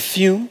her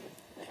perfume,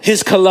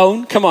 his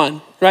cologne. Come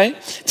on,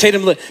 right?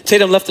 Tatum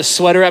left a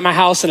sweater at my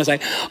house, and I was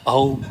like,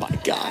 oh my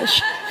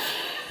gosh,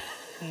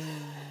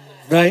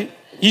 right?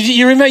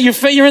 You remember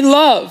you're in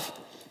love.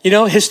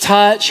 His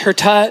touch, her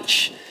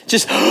touch,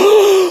 just.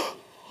 I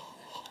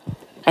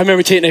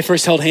remember Tate and I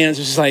first held hands.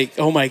 It was just like,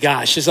 oh my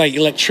gosh, it's like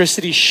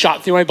electricity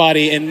shot through my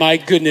body, and my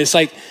goodness,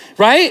 like,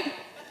 right?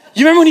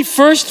 You remember when you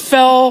first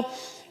fell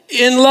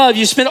in love?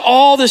 You spent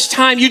all this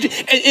time.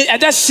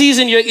 At that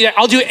season,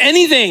 I'll do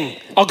anything.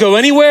 I'll go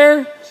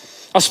anywhere.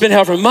 I'll spend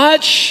however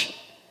much.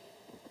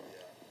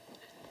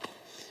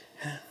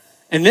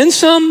 And then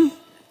some.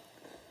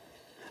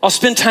 I'll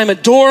spend time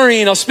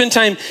adoring. I'll spend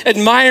time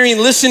admiring,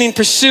 listening,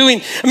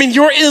 pursuing. I mean,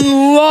 you're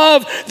in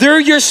love. They're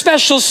your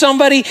special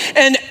somebody,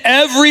 and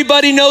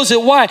everybody knows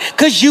it. Why?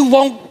 Because you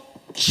won't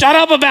shut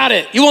up about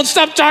it. You won't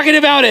stop talking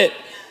about it.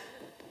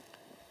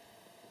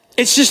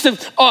 It's just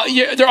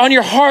they're on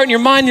your heart and your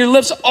mind, and your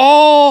lips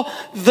all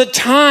the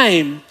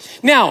time.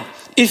 Now,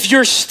 if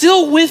you're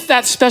still with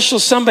that special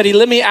somebody,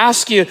 let me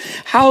ask you,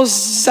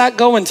 how's that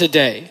going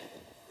today?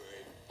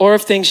 Or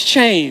if things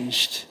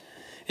changed?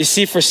 You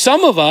see, for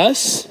some of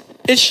us,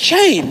 it's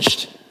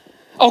changed.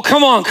 Oh,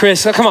 come on,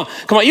 Chris. Oh, come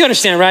on. You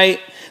understand, right?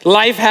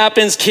 Life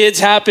happens, kids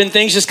happen,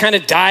 things just kind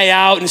of die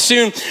out, and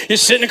soon you're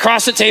sitting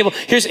across the table.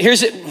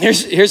 Here's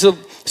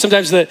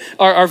sometimes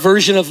our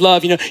version of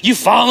love. You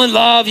fall in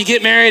love, you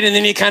get married, and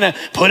then you kind of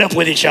put up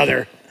with each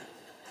other.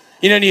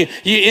 And you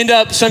end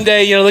up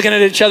someday, looking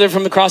at each other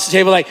from across the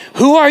table, like,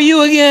 who are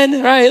you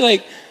again, right?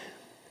 Like,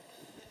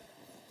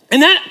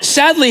 and that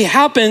sadly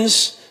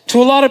happens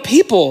to a lot of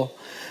people.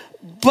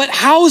 But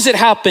how does it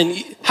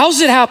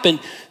happen?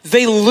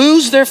 They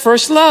lose their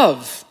first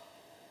love.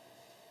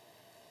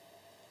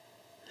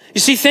 You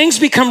see, things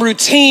become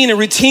routine and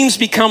routines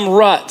become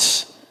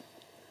ruts.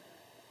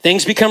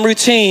 Things become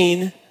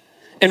routine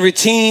and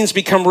routines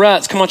become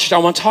ruts. Come on, church, I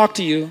want to talk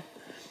to you.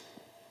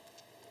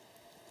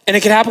 And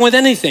it can happen with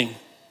anything.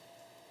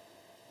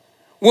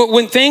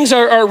 When things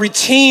are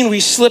routine, we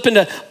slip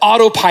into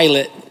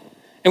autopilot.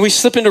 And we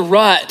slip into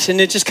rut, and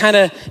it just kind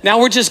of, now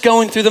we're just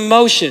going through the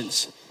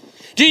motions.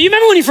 Do you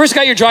remember when you first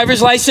got your driver's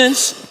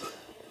license?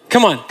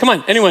 Come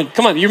on, anyone,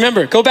 come on, you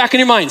remember, go back in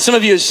your mind. Some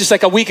of you, it's just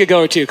like a week ago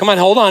or two. Come on,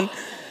 hold on.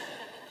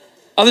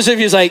 Others of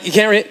you is like, you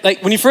can't,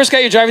 like when you first got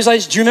your driver's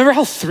license, do you remember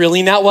how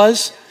thrilling that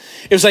was?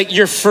 It was like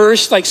your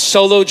first like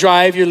solo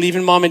drive, you're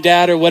leaving mom and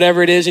dad or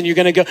whatever it is, and you're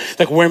gonna go,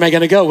 like, where am I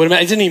gonna go? It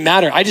didn't even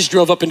matter. I just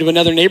drove up into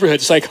another neighborhood.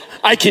 It's like,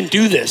 I can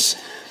do this.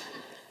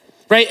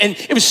 Right? And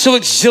it was so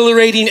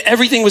exhilarating.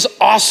 Everything was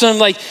awesome.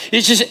 Like,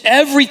 it's just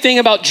everything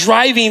about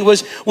driving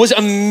was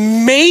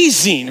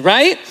amazing,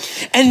 right?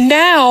 And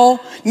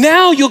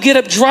now you'll get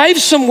up, drive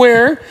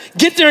somewhere,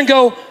 get there and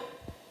go,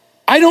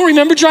 I don't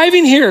remember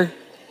driving here.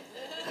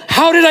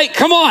 How did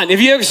come on.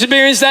 If you ever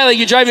experienced that, like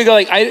you drive and go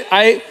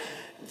like,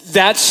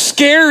 that's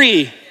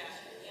scary.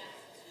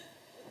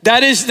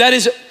 That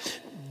is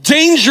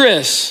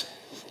dangerous.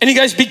 And you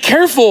guys be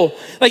careful.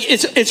 Like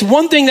it's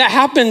one thing that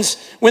happens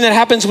when that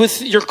happens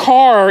with your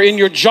car or in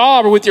your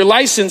job or with your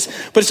license,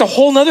 but it's a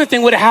whole nother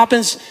thing when it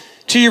happens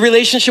to your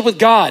relationship with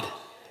God.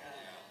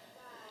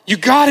 You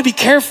gotta be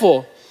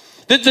careful.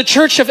 The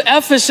church of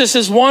Ephesus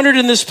has wandered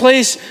in this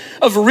place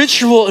of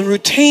ritual and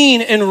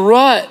routine and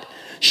rut.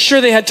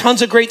 Sure, they had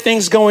tons of great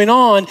things going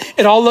on.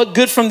 It all looked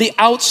good from the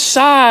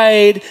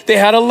outside. They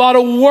had a lot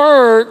of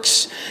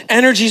works.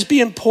 Energy's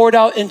being poured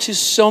out into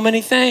so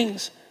many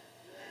things.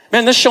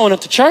 Man, they're showing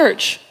up to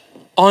church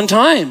on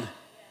time.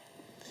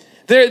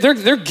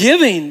 They're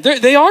giving.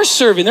 They are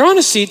serving. They're on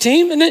a C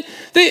team, and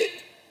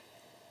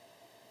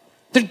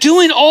they're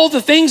doing all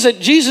the things that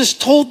Jesus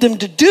told them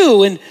to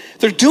do, and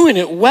they're doing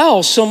it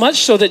well, so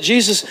much so that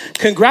Jesus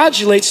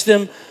congratulates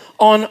them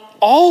on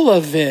all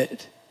of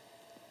it.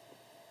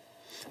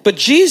 But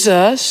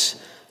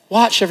Jesus,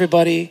 watch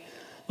everybody,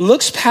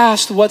 looks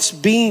past what's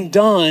being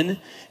done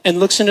and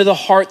looks into the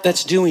heart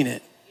that's doing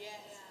it.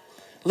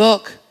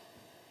 Look.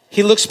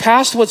 He looks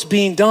past what's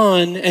being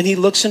done and he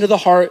looks into the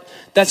heart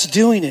that's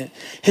doing it.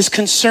 His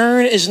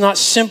concern is not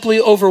simply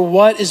over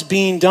what is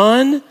being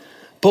done,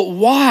 but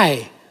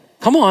why.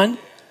 Come on,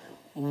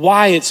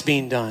 why it's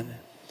being done.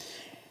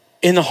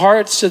 In the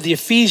hearts of the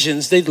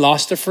Ephesians, they'd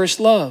lost their first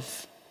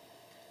love.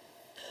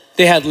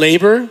 They had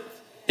labor,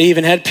 they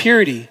even had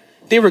purity.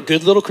 They were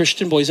good little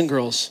Christian boys and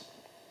girls.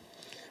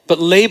 But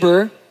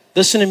labor,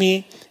 listen to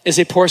me, is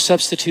a poor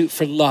substitute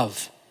for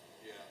love.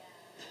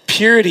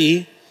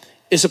 Purity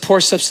is a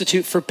poor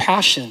substitute for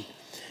passion.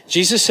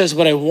 Jesus says,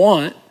 what I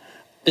want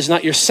is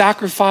not your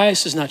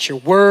sacrifice, is not your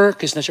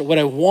work, is not what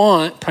I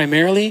want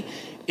primarily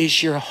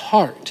is your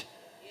heart.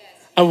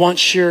 I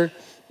want your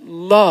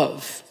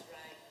love.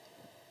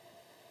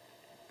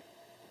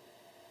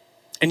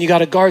 And you got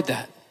to guard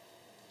that.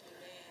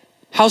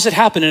 How's it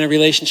happen in a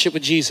relationship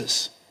with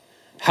Jesus?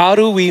 How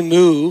do we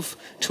move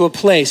to a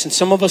place, and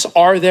some of us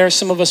are there,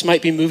 some of us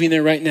might be moving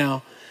there right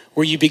now,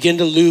 where you begin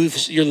to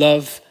lose your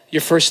love,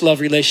 your first love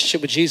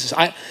relationship with Jesus.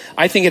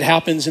 I think it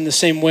happens in the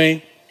same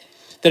way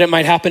that it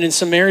might happen in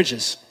some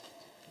marriages.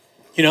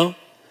 You know,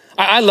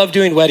 I love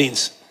doing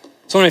weddings.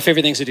 It's one of my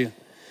favorite things to do.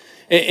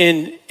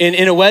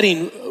 In a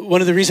wedding,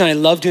 one of the reasons I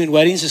love doing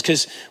weddings is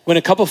because when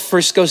a couple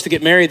first goes to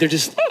get married, they're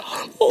just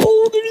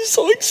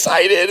so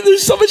excited. And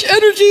there's so much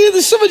energy and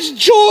there's so much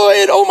joy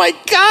and oh my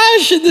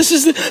gosh, and this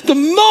is the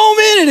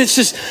moment and it's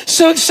just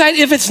so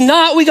exciting. If it's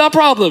not, we got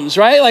problems,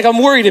 right? Like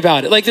I'm worried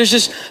about it. Like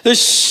there's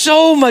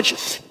so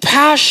much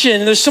passion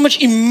and there's so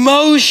much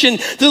emotion.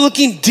 They're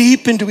looking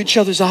deep into each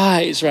other's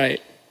eyes,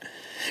 right?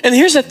 And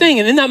here's the thing,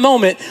 and in that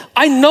moment,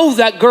 I know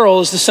that girl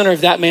is the center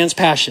of that man's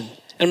passion.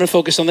 And I'm gonna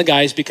focus on the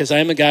guys because I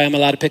am a guy, I'm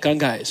allowed to pick on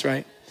guys,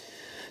 right?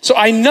 So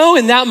I know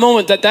in that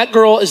moment that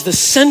girl is the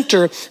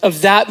center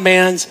of that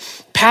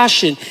man's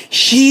passion.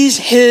 She's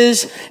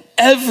his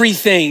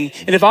everything.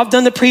 And if I've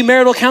done the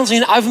premarital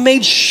counseling, I've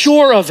made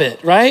sure of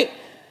it, right?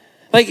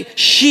 Like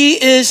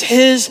she is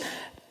his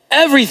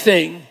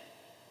everything.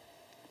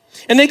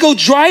 And they go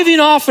driving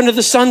off into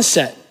the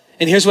sunset.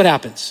 And here's what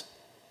happens,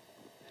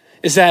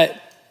 is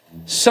that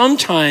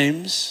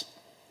sometimes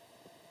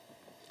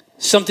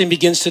something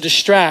begins to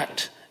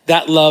distract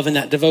that love and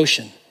that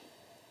devotion.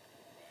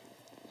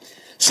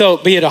 So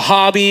be it a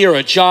hobby or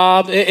a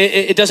job,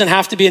 it doesn't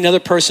have to be another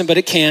person, but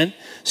it can.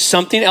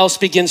 Something else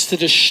begins to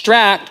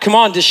distract. Come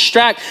on,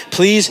 distract.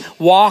 Please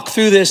walk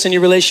through this in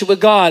your relationship with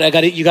God.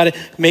 You got to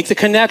make the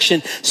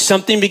connection.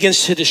 Something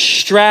begins to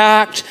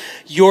distract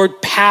your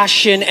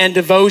passion and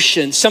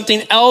devotion.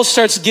 Something else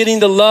starts getting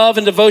the love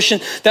and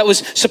devotion that was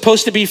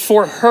supposed to be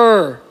for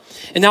her.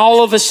 And now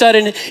all of a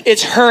sudden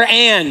it's her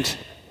and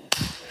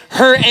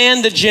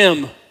the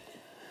gym.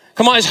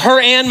 Come on, it's her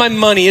and my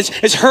money.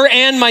 It's her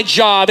and my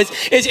job.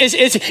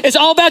 It's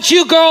all about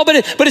you, girl.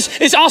 But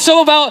it's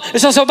also about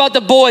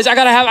the boys. I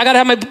gotta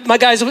have my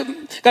guys.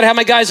 Gotta have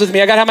my guys with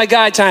me. I gotta have my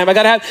guy time.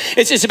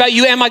 It's about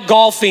you and my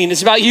golfing.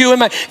 It's about you and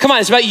my. Come on,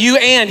 it's about you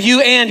and,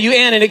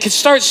 and it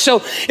starts so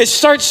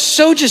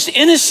just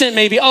innocent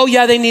maybe. Oh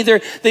yeah, they need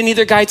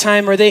their guy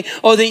time or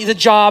the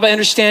job. I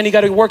understand. You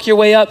got to work your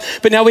way up.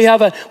 But now we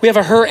have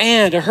a her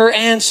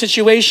and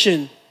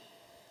situation.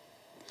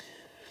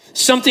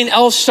 Something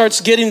else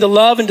starts getting the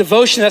love and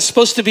devotion that's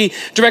supposed to be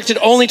directed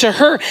only to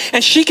her,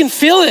 and she can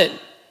feel it.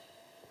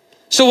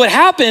 So what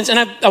happens, and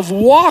I've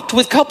walked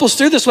with couples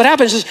through this, what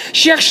happens is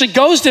she actually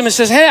goes to him and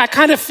says, hey, I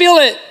kind of feel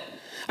it.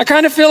 I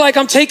kind of feel like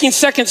I'm taking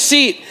second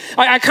seat.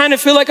 I kind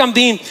of feel like I'm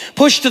being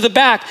pushed to the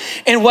back.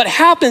 And what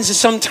happens is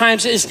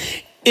sometimes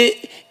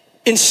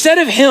instead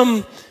of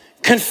him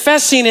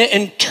confessing it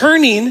and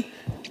turning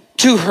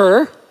to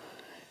her,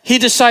 he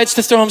decides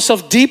to throw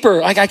himself deeper.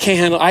 Like, I can't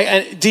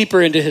handle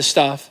deeper into his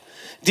stuff,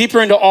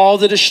 deeper into all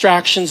the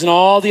distractions and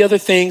all the other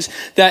things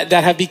that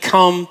have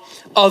become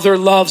other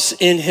loves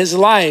in his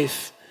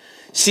life.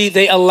 See,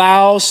 they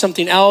allow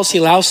something else. He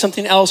allows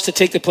something else to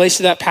take the place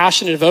of that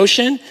passion and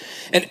devotion,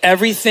 and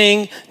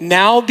everything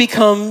now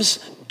becomes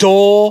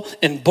dull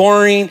and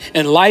boring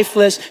and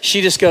lifeless.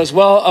 She just goes,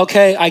 well,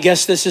 okay, I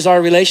guess this is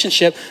our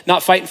relationship.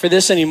 Not fighting for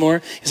this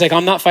anymore. He's like,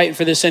 I'm not fighting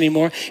for this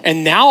anymore.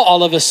 And now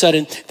all of a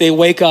sudden they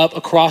wake up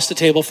across the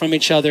table from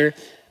each other.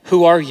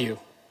 Who are you?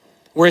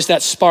 Where's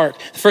that spark?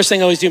 The first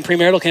thing I always do in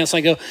premarital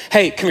counseling, I go,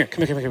 hey, come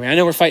here. I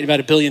know we're fighting about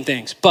a billion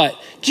things, but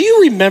do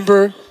you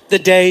remember the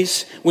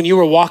days when you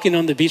were walking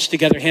on the beach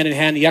together hand in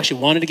hand and you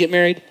actually wanted to get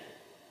married?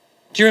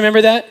 Do you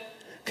remember that?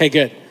 Okay,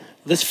 good.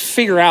 Let's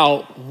figure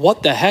out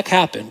what the heck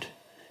happened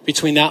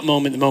between that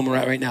moment and the moment we're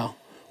at right now.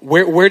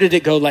 Where did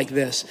it go like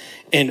this?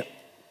 And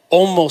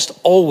almost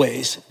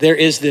always there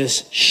is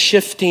this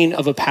shifting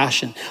of a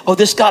passion. Oh,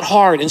 this got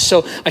hard. And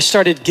so I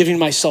started giving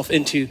myself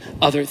into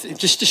other things,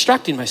 just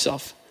distracting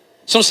myself.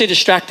 Someone say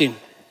distracting.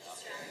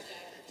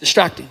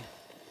 Distracting.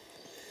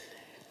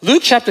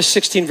 Luke chapter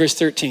 16, verse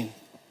 13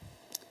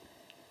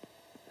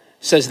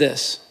 says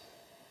this.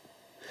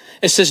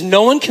 It says,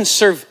 no one can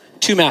serve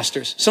two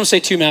masters. Someone say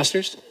two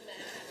masters.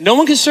 No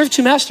one can serve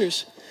two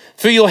masters.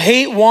 For you'll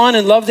hate one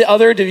and love the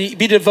other, to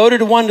be devoted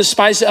to one,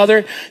 despise the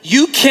other.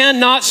 You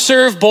cannot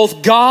serve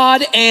both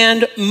God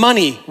and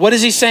money. What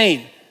is he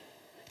saying?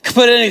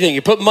 Put anything.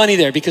 You put money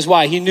there because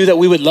why? He knew that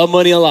we would love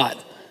money a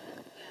lot.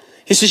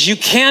 He says, you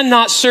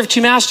cannot serve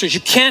two masters.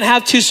 You can't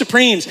have two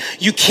supremes.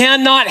 You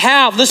cannot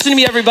have, listen to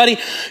me, everybody.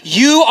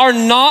 You are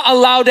not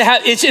allowed to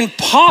have, it's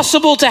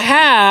impossible to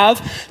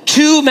have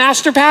two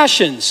master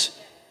passions.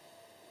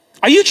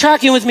 Are you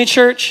tracking with me,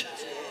 church?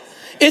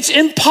 It's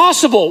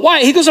impossible.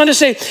 Why? He goes on to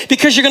say,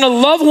 because you're going to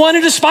love one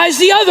and despise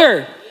the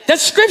other.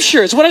 That's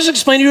scripture. It's what I was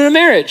explaining to you in a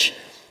marriage.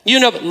 You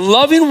end up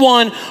loving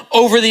one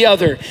over the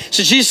other.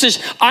 So Jesus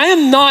says, I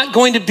am not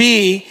going to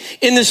be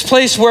in this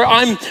place where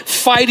I'm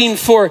fighting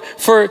for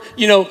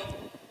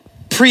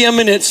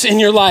preeminence in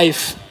your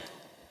life.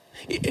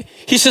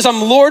 He says,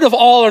 I'm Lord of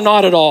all or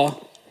not at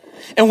all.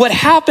 And what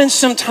happens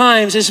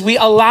sometimes is we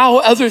allow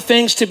other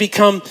things to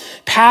become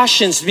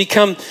passions, to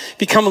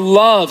become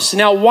loves.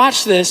 Now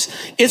watch this.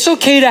 It's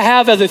okay to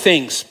have other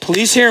things.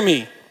 Please hear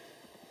me.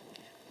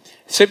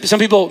 Some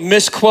people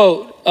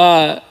misquote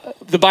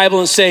the Bible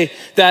and say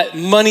that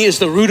money is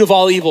the root of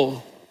all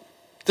evil.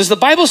 Does the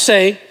Bible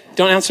say,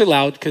 don't answer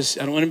loud because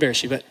I don't want to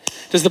embarrass you, but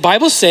does the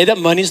Bible say that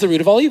money is the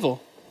root of all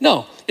evil?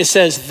 No, it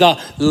says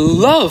the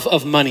love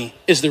of money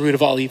is the root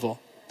of all evil.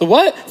 The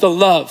what? The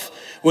love.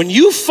 When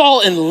you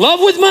fall in love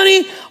with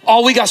money,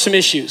 we got some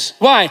issues.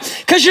 Why?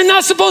 Because you're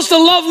not supposed to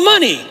love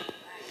money.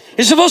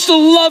 You're supposed to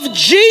love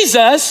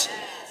Jesus.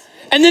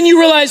 And then you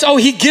realize,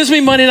 he gives me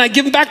money and I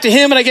give it back to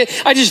him and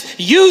I just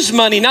use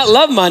money, not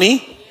love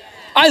money.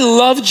 I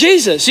love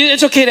Jesus.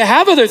 It's okay to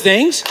have other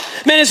things.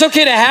 Man, it's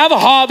okay to have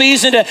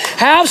hobbies and to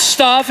have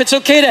stuff. It's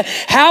okay to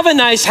have a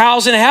nice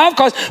house and have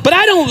cars, but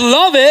I don't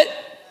love it.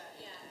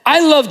 I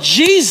love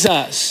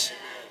Jesus.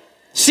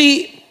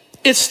 See,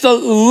 it's the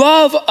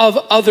love of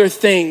other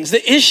things.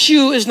 The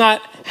issue is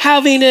not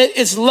having it,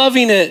 it's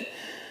loving it.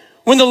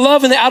 When the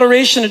love and the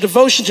adoration and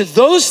devotion to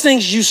those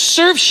things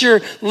usurps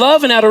your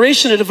love and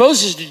adoration and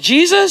devotion to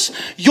Jesus,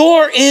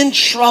 you're in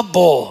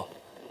trouble.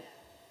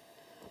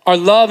 Our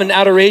love and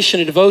adoration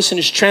and devotion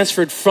is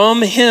transferred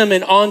from him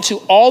and onto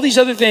all these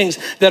other things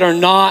that are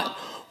not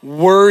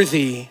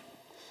worthy.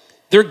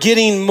 They're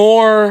getting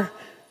more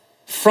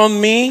from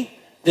me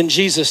than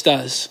Jesus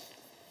does.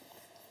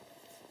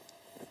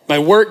 My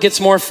work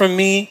gets more from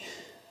me.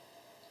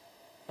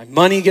 My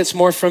money gets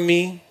more from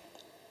me.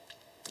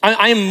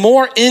 I am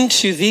more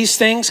into these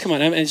things. Come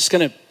on, I'm just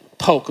going to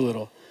poke a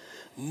little.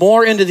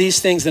 More into these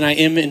things than I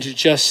am into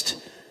just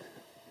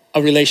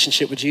a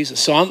relationship with Jesus.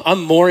 So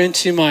I'm more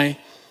into my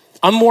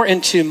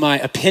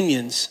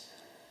opinions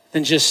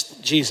than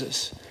just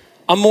Jesus.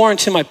 I'm more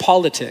into my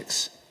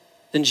politics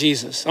than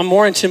Jesus. I'm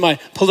more into my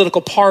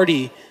political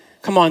party,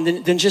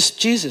 than just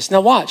Jesus.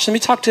 Now watch, let me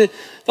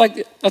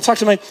I'll talk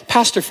to my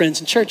pastor friends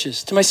and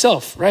churches, to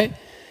myself, right?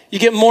 You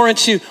get more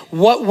into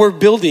what we're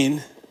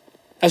building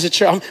as a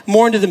church. I'm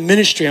more into the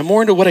ministry. I'm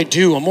more into what I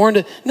do. I'm more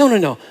into,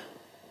 no.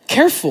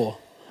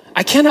 Careful.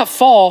 I cannot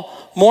fall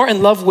more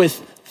in love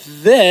with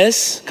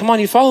this,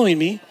 you following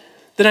me,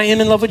 than I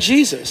am in love with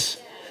Jesus.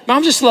 Now,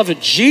 I'm just in love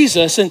with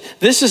Jesus, and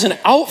this is an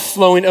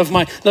outflowing of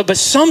my love. But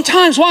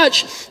sometimes,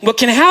 watch, what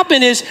can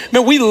happen is,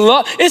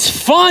 it's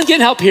fun getting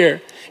help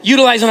here,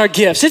 utilizing our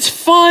gifts. It's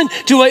fun.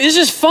 It's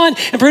just fun.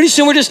 And pretty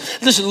soon we're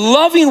just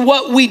loving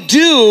what we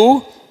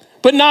do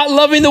but not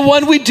loving the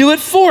one we do it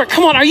for.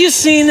 Come on, are you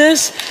seeing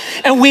this?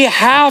 And we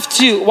have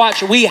to,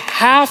 we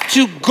have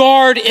to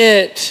guard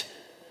it.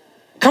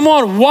 Come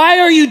on, why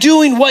are you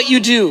doing what you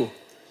do?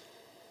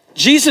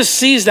 Jesus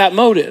sees that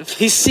motive.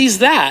 He sees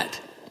that.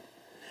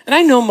 And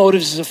I know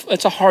motives,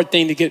 it's a hard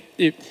thing to get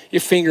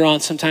your finger on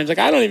sometimes. Like,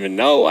 I don't even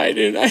know why I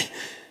did.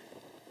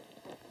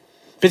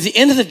 But at the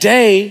end of the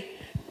day,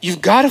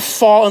 you've got to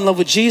fall in love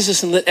with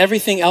Jesus and let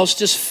everything else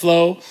just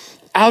flow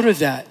out of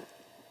that.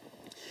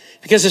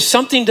 Because if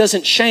something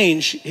doesn't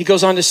change, he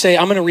goes on to say,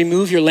 I'm going to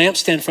remove your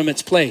lampstand from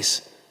its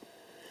place.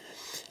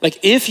 Like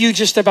if you're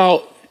just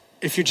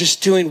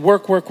doing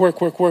work,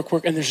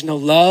 and there's no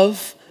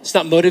love, it's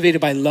not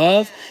motivated by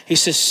love. He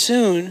says,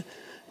 soon,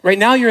 right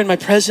now you're in my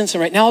presence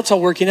and right now it's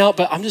all working out,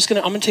 but I'm going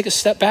to take a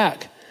step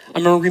back.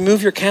 I'm going to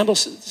remove your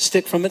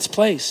candlestick from its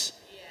place.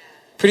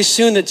 Pretty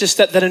soon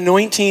that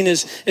anointing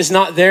is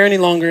not there any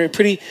longer.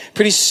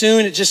 Pretty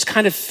soon it just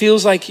kind of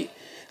feels like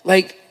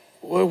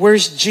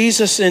where's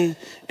Jesus in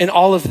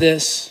all of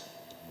this?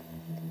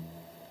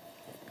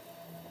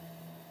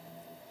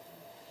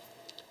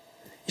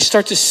 You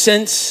start to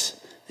sense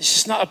it's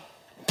just not a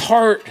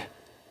part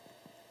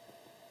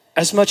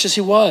as much as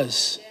he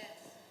was.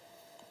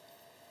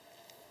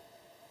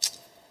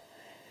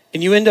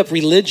 And you end up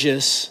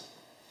religious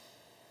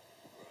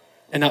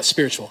and not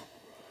spiritual.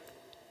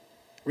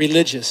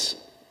 Religious.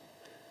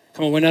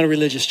 Come on, we're not a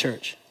religious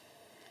church.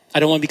 I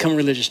don't want to become a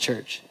religious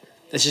church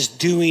that's just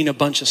doing a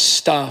bunch of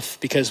stuff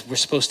because we're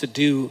supposed to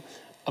do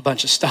a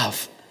bunch of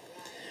stuff.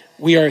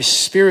 We are a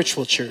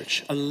spiritual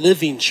church, a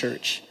living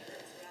church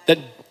that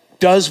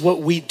does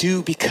what we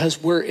do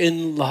because we're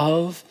in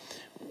love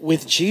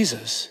with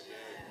Jesus.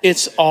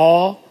 It's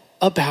all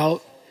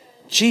about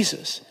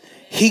Jesus.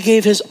 He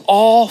gave his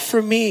all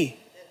for me.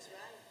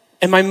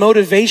 And my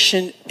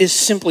motivation is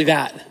simply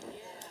that.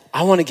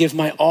 I want to give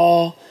my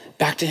all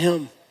back to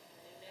him.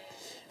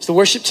 As the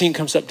worship team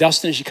comes up,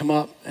 Dustin, as you come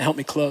up and help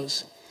me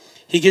close,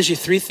 he gives you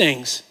 3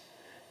 things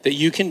that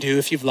you can do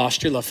if you've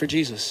lost your love for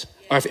Jesus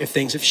or if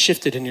things have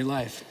shifted in your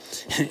life.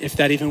 If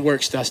that even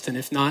works, Dustin.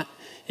 If not,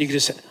 you can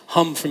just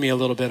hum for me a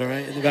little bit, all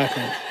right, in the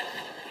background.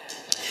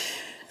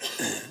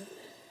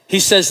 He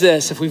says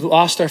this, if we've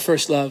lost our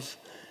first love,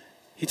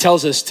 he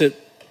tells us to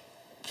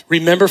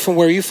remember from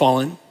where you've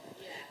fallen,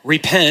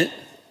 repent,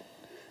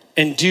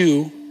 and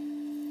do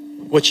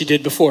what you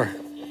did before.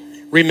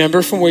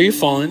 Remember from where you've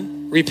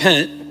fallen,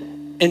 repent,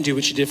 and do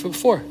what you did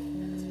before.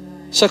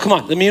 So come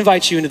on, let me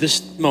invite you into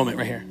this moment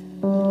right here.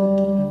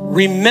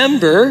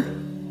 Remember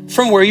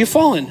from where you've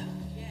fallen.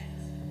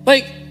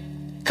 Like,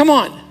 come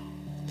on.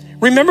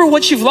 Remember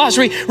what you've lost.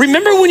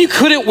 Remember when you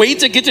couldn't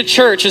wait to get to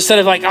church instead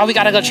of like, oh, we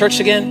got to go to church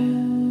again.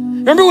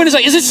 Remember when it's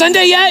like, is it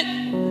Sunday yet? Do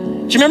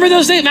you remember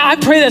those days? Man, I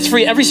pray that's for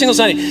you every single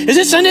Sunday. Is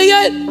it Sunday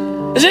yet?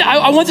 Is it?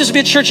 I want this to be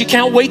a church you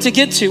can't wait to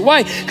get to.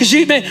 Why? Because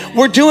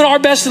we're doing our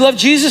best to love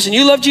Jesus and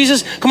you love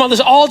Jesus. Come on,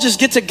 let's all just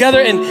get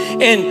together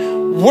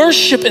and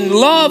worship and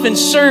love and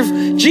serve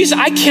Jesus.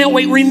 I can't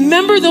wait.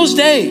 Remember those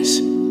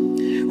days.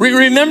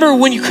 Remember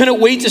when you couldn't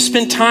wait to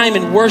spend time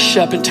in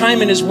worship and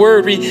time in his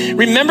word.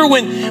 Remember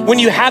when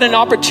you had an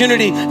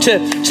opportunity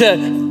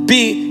to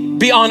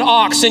be on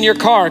aux in your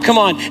car. Come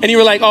on. And you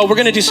were like, oh, we're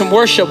going to do some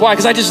worship. Why?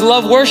 Because I just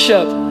love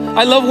worship.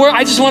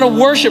 I just want to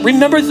worship.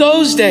 Remember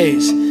those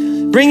days.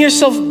 Bring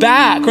yourself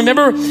back.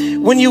 Remember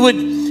when you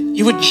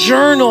would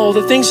journal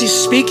the things he's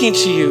speaking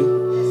to you.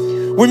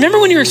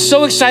 Remember when you were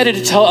so excited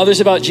to tell others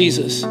about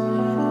Jesus.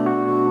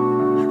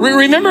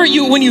 Remember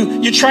when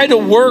you tried to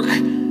work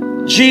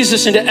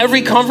Jesus into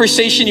every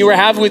conversation you were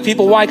having with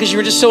people. Why? Because you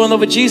were just so in love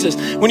with Jesus.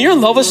 When you're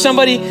in love with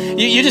somebody,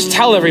 you just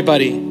tell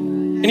everybody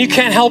and you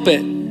can't help it.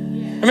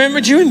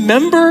 Do you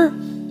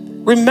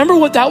remember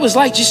what that was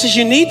like? Jesus says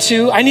you need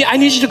to. I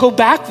need you to go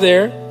back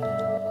there.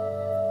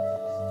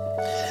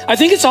 I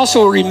think it's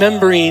also a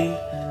remembering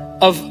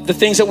of the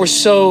things that were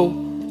so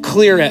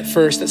clear at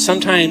first that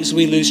sometimes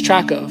we lose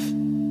track of.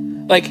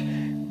 Like,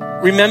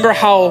 remember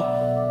how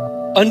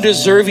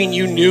undeserving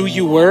you knew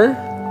you were,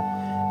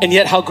 and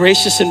yet how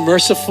gracious and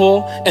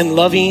merciful and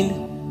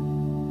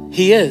loving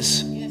he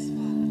is.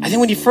 I think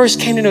when you first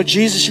came to know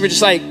Jesus, you were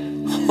just like,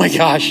 oh my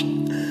gosh,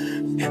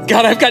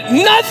 God, I've got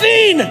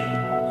nothing.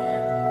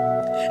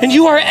 And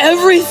you are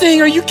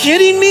everything. Are you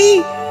kidding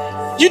me?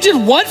 You did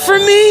what for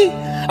me?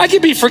 I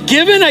could be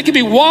forgiven, I could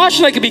be washed,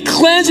 and I could be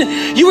cleansed.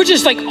 And you were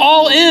just like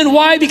all in.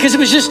 Why? Because it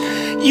was just,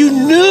 you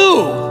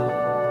knew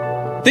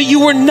that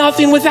you were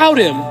nothing without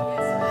him.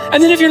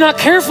 And then if you're not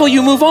careful,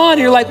 you move on.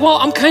 And you're like, well,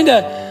 I kind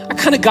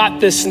of got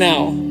this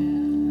now.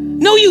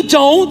 No, you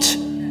don't.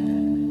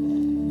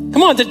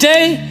 Come on, the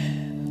day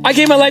I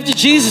gave my life to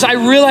Jesus, I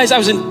realized I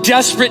was in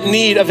desperate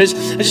need of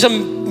just a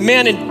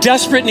man in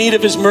desperate need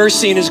of his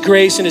mercy and his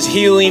grace and his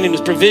healing and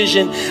his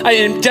provision. I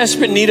am in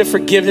desperate need of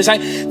forgiveness.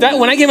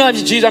 When I gave my life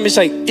to Jesus, I'm just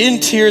like in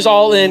tears,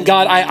 all in.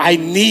 God, I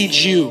need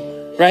you,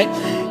 right?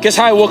 Guess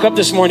how I woke up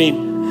this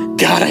morning?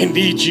 God, I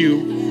need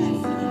you.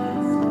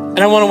 And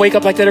I want to wake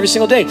up like that every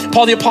single day.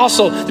 Paul the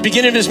Apostle, at the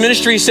beginning of his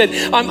ministry, he said,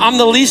 I'm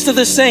the least of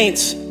the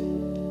saints,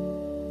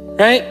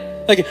 right?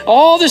 Like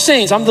all the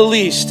saints, I'm the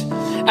least.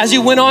 as he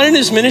went on in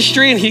his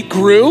ministry and he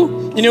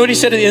grew, you know what he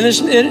said at the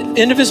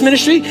end of his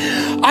ministry?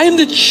 I am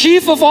the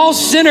chief of all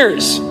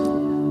sinners.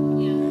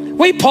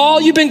 Wait,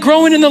 Paul, you've been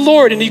growing in the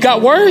Lord and you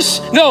got worse?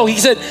 No, he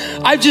said,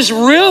 I've just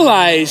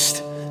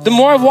realized the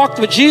more I've walked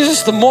with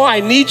Jesus, the more I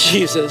need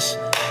Jesus,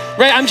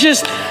 right?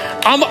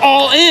 I'm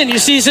all in. You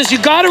see, he says, you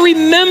got to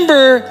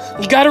remember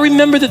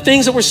the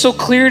things that were so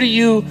clear to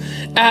you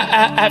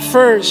at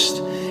first.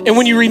 And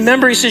when you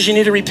remember, he says, you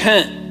need to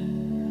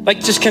repent.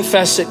 Like, just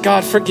confess it.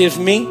 God, forgive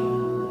me.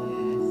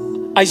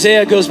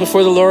 Isaiah goes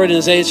before the Lord in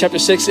Isaiah chapter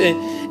 6,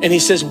 and he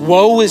says,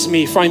 woe is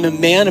me, for I'm a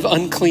man of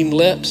unclean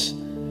lips.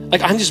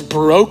 Like, I'm just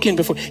broken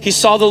before. He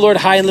saw the Lord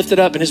high and lifted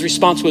up, and his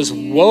response was,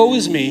 woe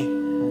is me.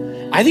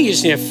 I think you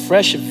just need a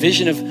fresh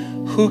vision of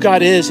who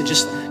God is and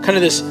just kind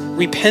of this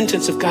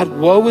repentance of God,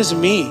 woe is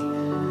me.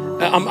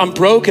 I'm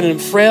broken and I'm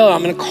frail.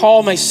 I'm going to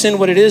call my sin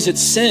what it is. It's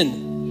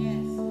sin.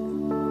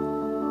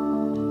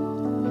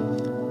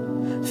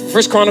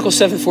 1 Chronicles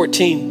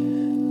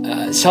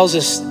 7:14 tells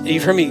us,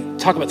 you've heard me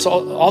talk about this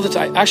all the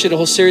time, actually the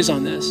whole series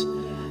on this.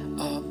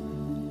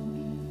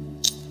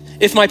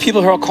 If my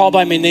people who are called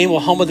by my name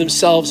will humble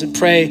themselves and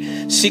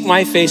pray, seek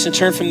my face and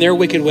turn from their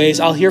wicked ways,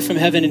 I'll hear from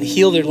heaven and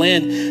heal their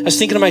land. I was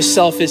thinking to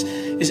myself is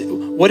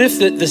what if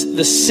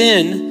the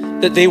sin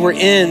that they were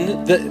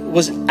in that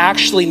was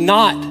actually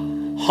not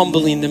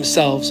humbling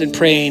themselves and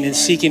praying and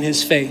seeking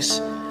his face?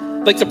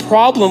 Like, the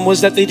problem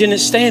was that they didn't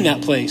stay in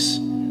that place.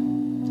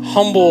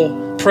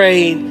 Humble,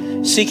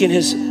 praying, seeking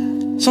his,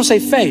 some say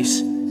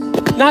face,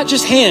 not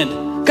just hand.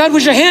 God,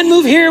 would your hand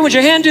move here? Would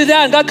your hand do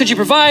that? And God, could you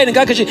provide? And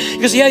God, could you? He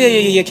goes, yeah. I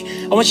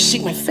want you to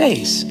seek my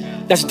face.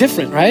 That's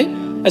different, right?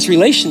 That's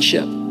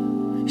relationship.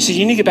 He said,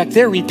 you need to get back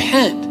there,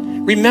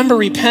 repent. Remember,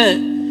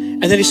 repent.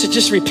 And then he said,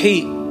 just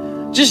repeat.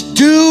 Just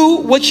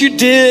do what you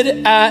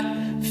did at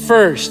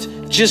first.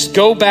 Just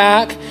go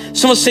back.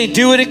 Someone say,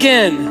 do it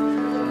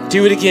again.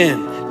 Do it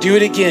again. Do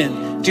it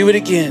again. Do it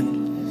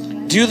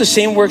again. Do the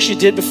same works you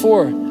did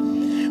before.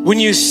 When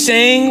you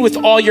sang with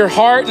all your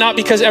heart, not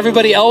because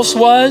everybody else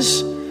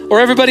was, or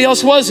everybody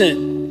else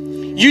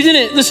wasn't. You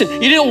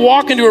didn't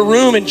walk into a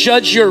room and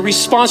judge your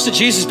response to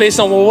Jesus based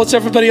on, well, what's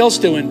everybody else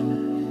doing?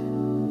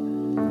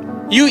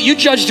 You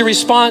judged your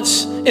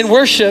response in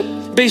worship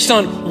based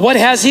on what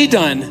has he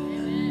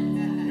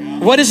done?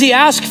 What does he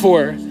ask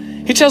for?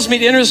 He tells me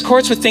to enter his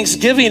courts with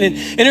thanksgiving and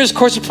enter his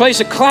courts with praise,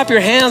 to clap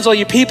your hands, all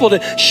you people, to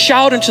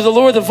shout unto the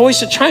Lord the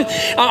voice of triumph.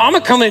 I'm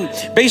gonna come in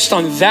based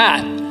on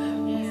that,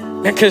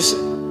 because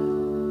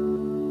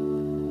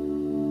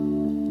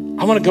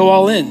I wanna go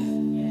all in.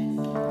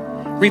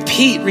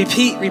 Repeat.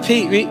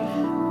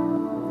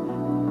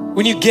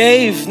 When you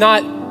gave,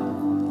 not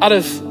out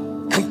of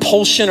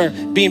compulsion or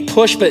being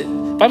pushed, but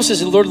the Bible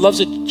says the Lord loves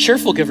a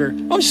cheerful giver.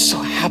 I'm just so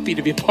happy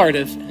to be a part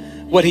of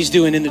what he's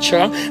doing in the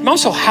church. I'm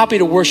so happy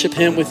to worship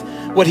him with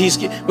what he's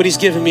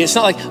given me. It's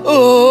not like,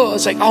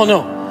 it's like, oh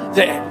no,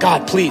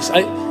 God, please.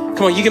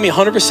 Come on, you give me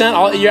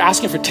 100%. You're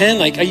asking for 10.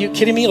 Like, are you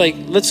kidding me? Like,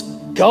 let's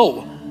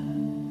go.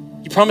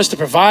 You promised to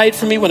provide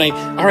for me all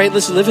right,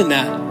 let's live in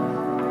that.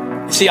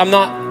 See, I'm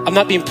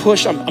not being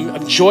pushed.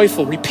 I'm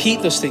joyful.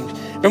 Repeat those things.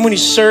 Remember when you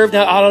served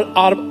not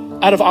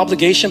out of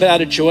obligation, but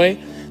out of joy?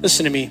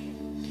 Listen to me.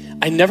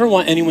 I never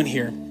want anyone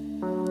here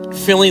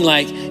feeling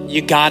like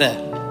you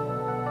gotta.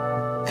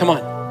 Come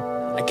on.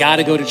 I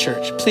gotta go to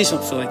church. Please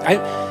don't feel like,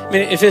 I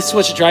mean, if it's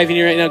what's driving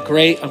you right now,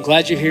 great. I'm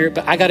glad you're here,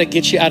 but I gotta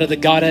get you out of the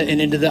gotta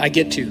and into the I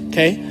get to,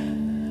 okay?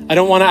 I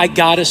don't want to, I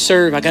gotta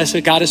serve. I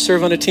gotta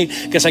serve on a team.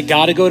 I guess I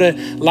gotta go to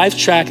Life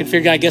Track and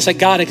figure out, I guess I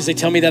gotta, because they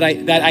tell me that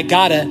I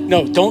gotta.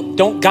 No,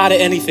 don't gotta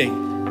anything.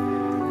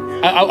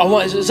 I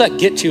want, it's that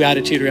get to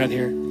attitude around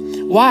here.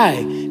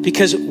 Why?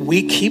 Because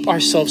we keep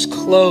ourselves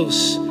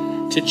close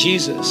to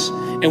Jesus.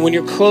 And when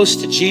you're close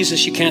to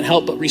Jesus, you can't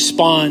help but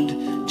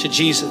respond to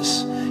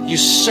Jesus. You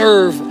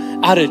serve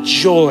out of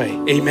joy.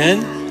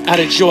 Amen? Out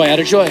of joy.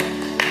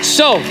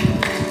 So,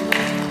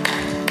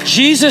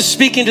 Jesus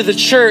speaking to the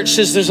church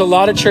says there's a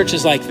lot of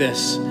churches like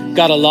this.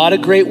 Got a lot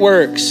of great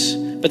works,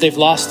 but they've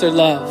lost their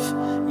love.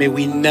 May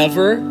we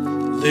never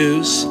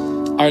lose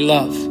our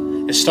love.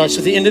 It starts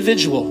with the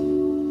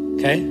individual,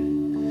 okay?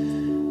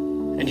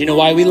 And you know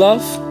why we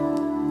love?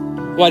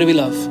 Why do we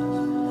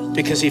love?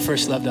 Because he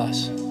first loved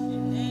us.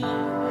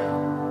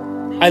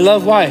 I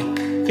love why?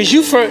 Because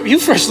you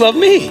first loved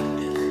me.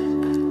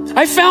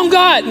 I found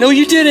God. No,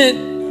 you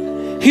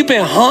didn't. He's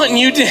been hunting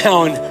you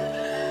down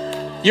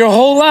your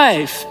whole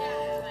life.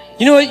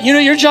 You know what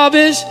your job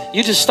is?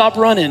 You just stop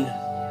running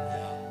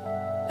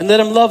and let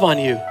him love on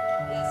you.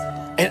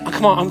 And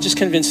come on, I'm just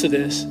convinced of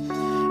this.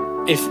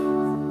 If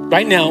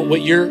right now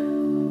what your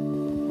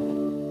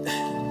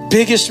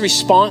biggest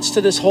response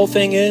to this whole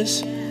thing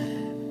is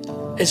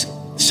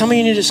some of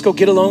you need to just go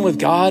get alone with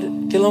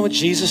God, get alone with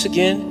Jesus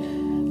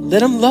again.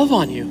 Let him love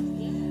on you.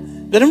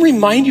 Let him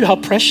remind you how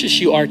precious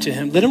you are to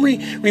him. Let him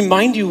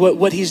remind you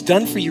what he's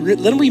done for you.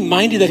 Let him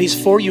remind you that he's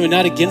for you and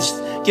not against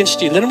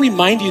you. Let him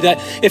remind you that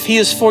if he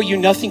is for you,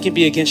 nothing can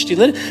be against you.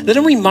 Let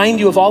him remind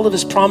you of all of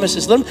his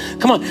promises.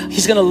 Come on,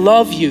 he's gonna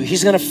love you.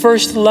 He's gonna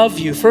first love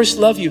you.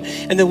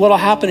 And then what'll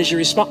happen is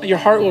your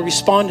heart will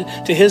respond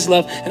to his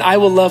love, and I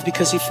will love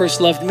because he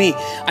first loved me.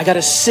 I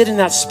gotta sit in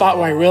that spot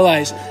where I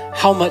realize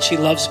how much he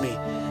loves me.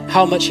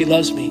 How much he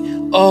loves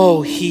me.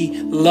 Oh,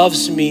 he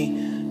loves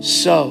me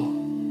so.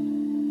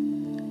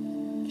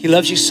 He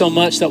loves you so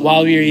much that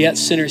while we were yet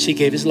sinners, he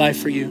gave his life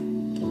for you.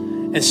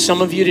 And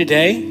some of you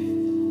today,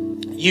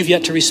 you've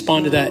yet to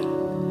respond to that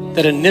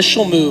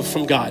initial move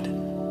from God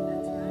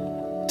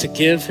to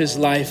give his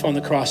life on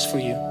the cross for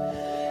you.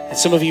 And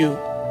some of you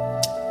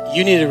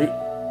need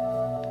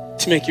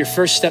to make your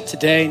first step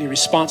today in your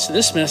response to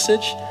this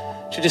message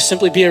to just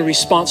simply be a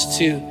response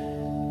to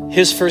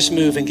his first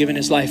move in giving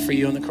his life for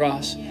you on the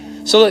cross.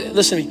 So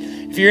listen to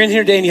me. If you're in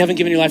here today and you haven't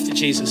given your life to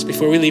Jesus,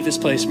 before we leave this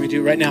place, and we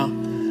do it right now,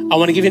 I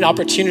want to give you an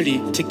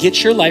opportunity to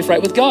get your life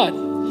right with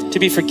God, to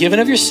be forgiven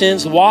of your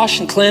sins, washed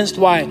and cleansed.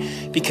 Why?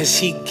 Because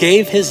he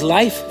gave his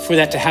life for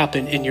that to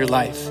happen in your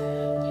life.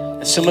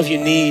 And some of you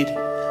need,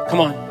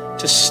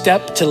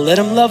 to let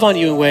him love on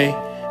you in a way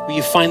where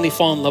you finally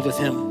fall in love with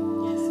him.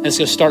 And it's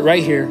going to start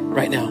right here,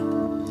 right now.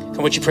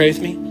 Would you pray with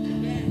me?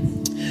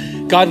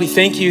 God, we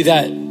thank you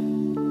that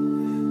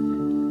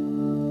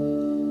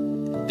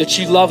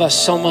you love us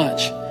so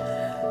much.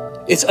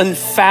 It's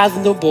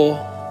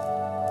unfathomable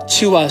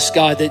to us,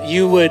 God, that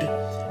you would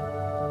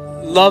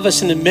love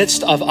us in the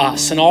midst of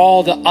us and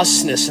all the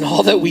usness and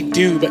all that we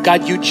do. But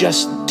God, you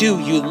just do.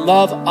 You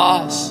love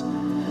us.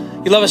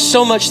 You love us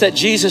so much that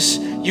Jesus,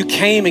 you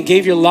came and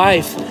gave your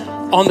life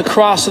on the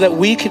cross so that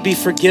we could be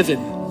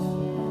forgiven.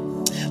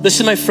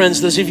 Listen, my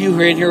friends, those of you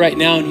who are in here right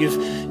now and you've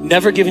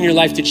never given your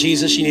life to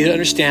Jesus, you need to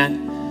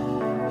understand.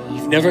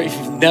 If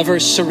you've never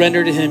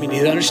surrendered to him, you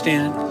need to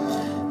understand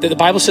that the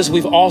Bible says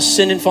we've all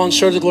sinned and fallen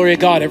short of the glory of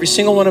God. Every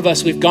single one of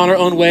us, we've gone our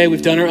own way.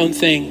 We've done our own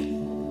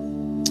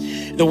thing.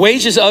 The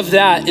wages of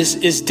that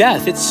is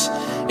death. It's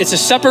a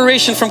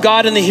separation from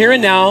God in the here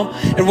and now,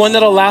 and one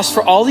that'll last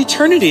for all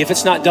eternity if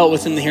it's not dealt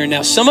with in the here and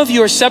now. Some of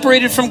you are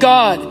separated from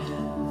God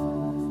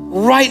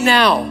right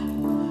now,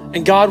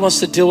 and God wants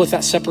to deal with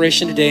that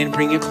separation today and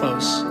bring you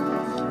close.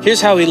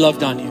 Here's how he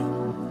loved on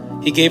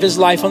you. He gave his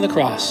life on the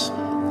cross,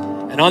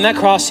 and on that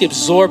cross, he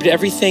absorbed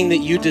everything that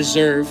you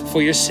deserve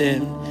for your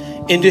sin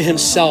into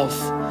himself.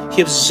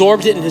 He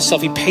absorbed it in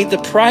himself. He paid the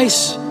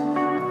price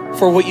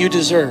for what you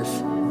deserve.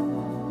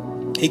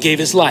 He gave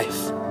his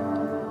life.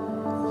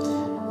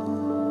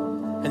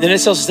 And then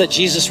it tells us that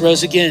Jesus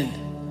rose again,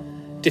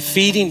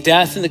 defeating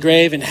death and the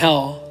grave and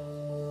hell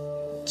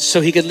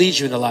so he could lead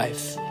you into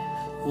life.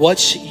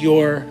 What's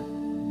your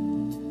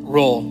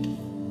role?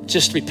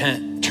 Just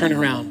repent, turn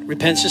around.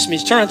 Repent just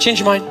means turn around, change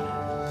your mind.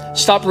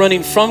 Stop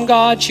running from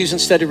God, choose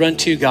instead to run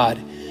to God.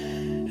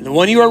 And the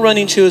one you are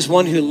running to is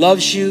one who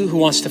loves you, who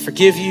wants to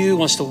forgive you,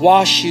 wants to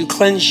wash you,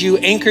 cleanse you,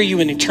 anchor you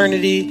in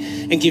eternity,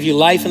 and give you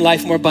life and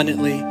life more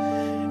abundantly.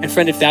 And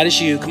friend, if that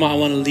is you, come on, I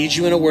want to lead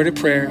you in a word of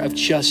prayer of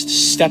just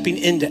stepping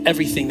into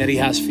everything that he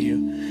has for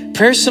you.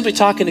 Prayer is simply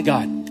talking to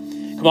God.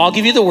 Come on, I'll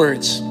give you the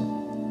words.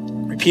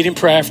 Repeat in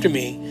prayer after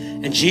me.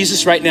 And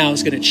Jesus right now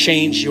is going to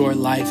change your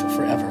life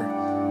forever.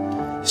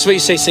 This is what you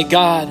say,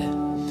 God,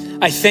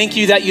 I thank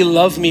you that you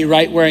love me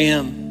right where I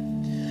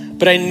am,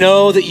 but I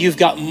know that you've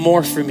got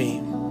more for me.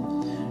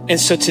 And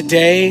so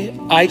today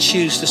I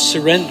choose to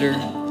surrender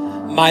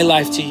my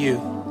life to you.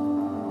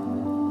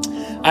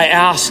 I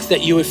ask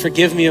that you would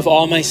forgive me of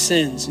all my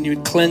sins and you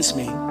would cleanse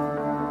me.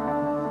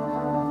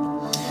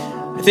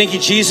 I thank you,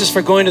 Jesus,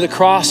 for going to the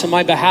cross on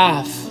my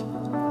behalf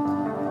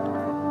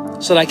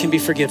so that I can be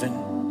forgiven.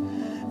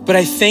 But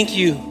I thank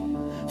you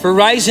for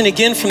rising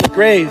again from the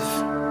grave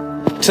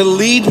to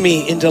lead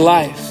me into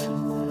life.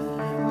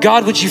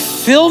 God, would you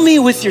fill me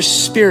with your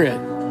spirit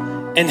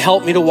and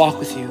help me to walk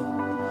with you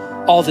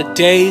all the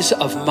days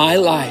of my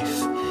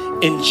life.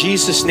 In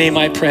Jesus' name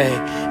I pray.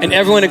 And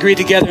everyone agreed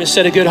together and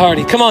said a good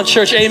hearty. Come on,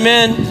 church.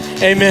 Amen.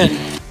 Amen.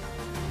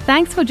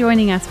 Thanks for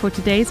joining us for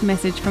today's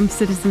message from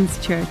Citizens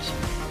Church.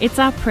 It's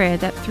our prayer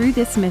that through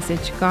this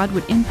message, God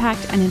would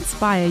impact and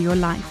inspire your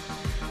life.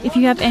 If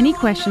you have any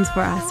questions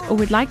for us or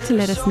would like to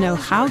let us know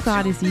how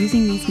God is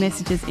using these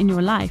messages in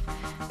your life,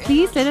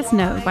 please let us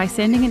know by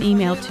sending an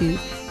email to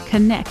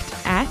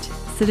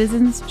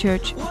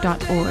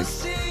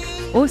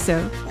connect@citizenschurch.org.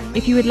 Also,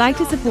 if you would like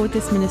to support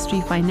this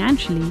ministry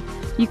financially,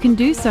 you can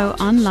do so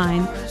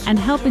online and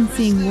help in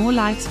seeing more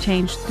lives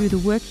changed through the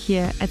work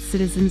here at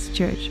Citizens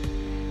Church.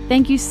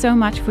 Thank you so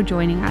much for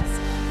joining us.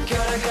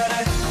 Gotta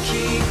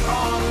keep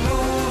on.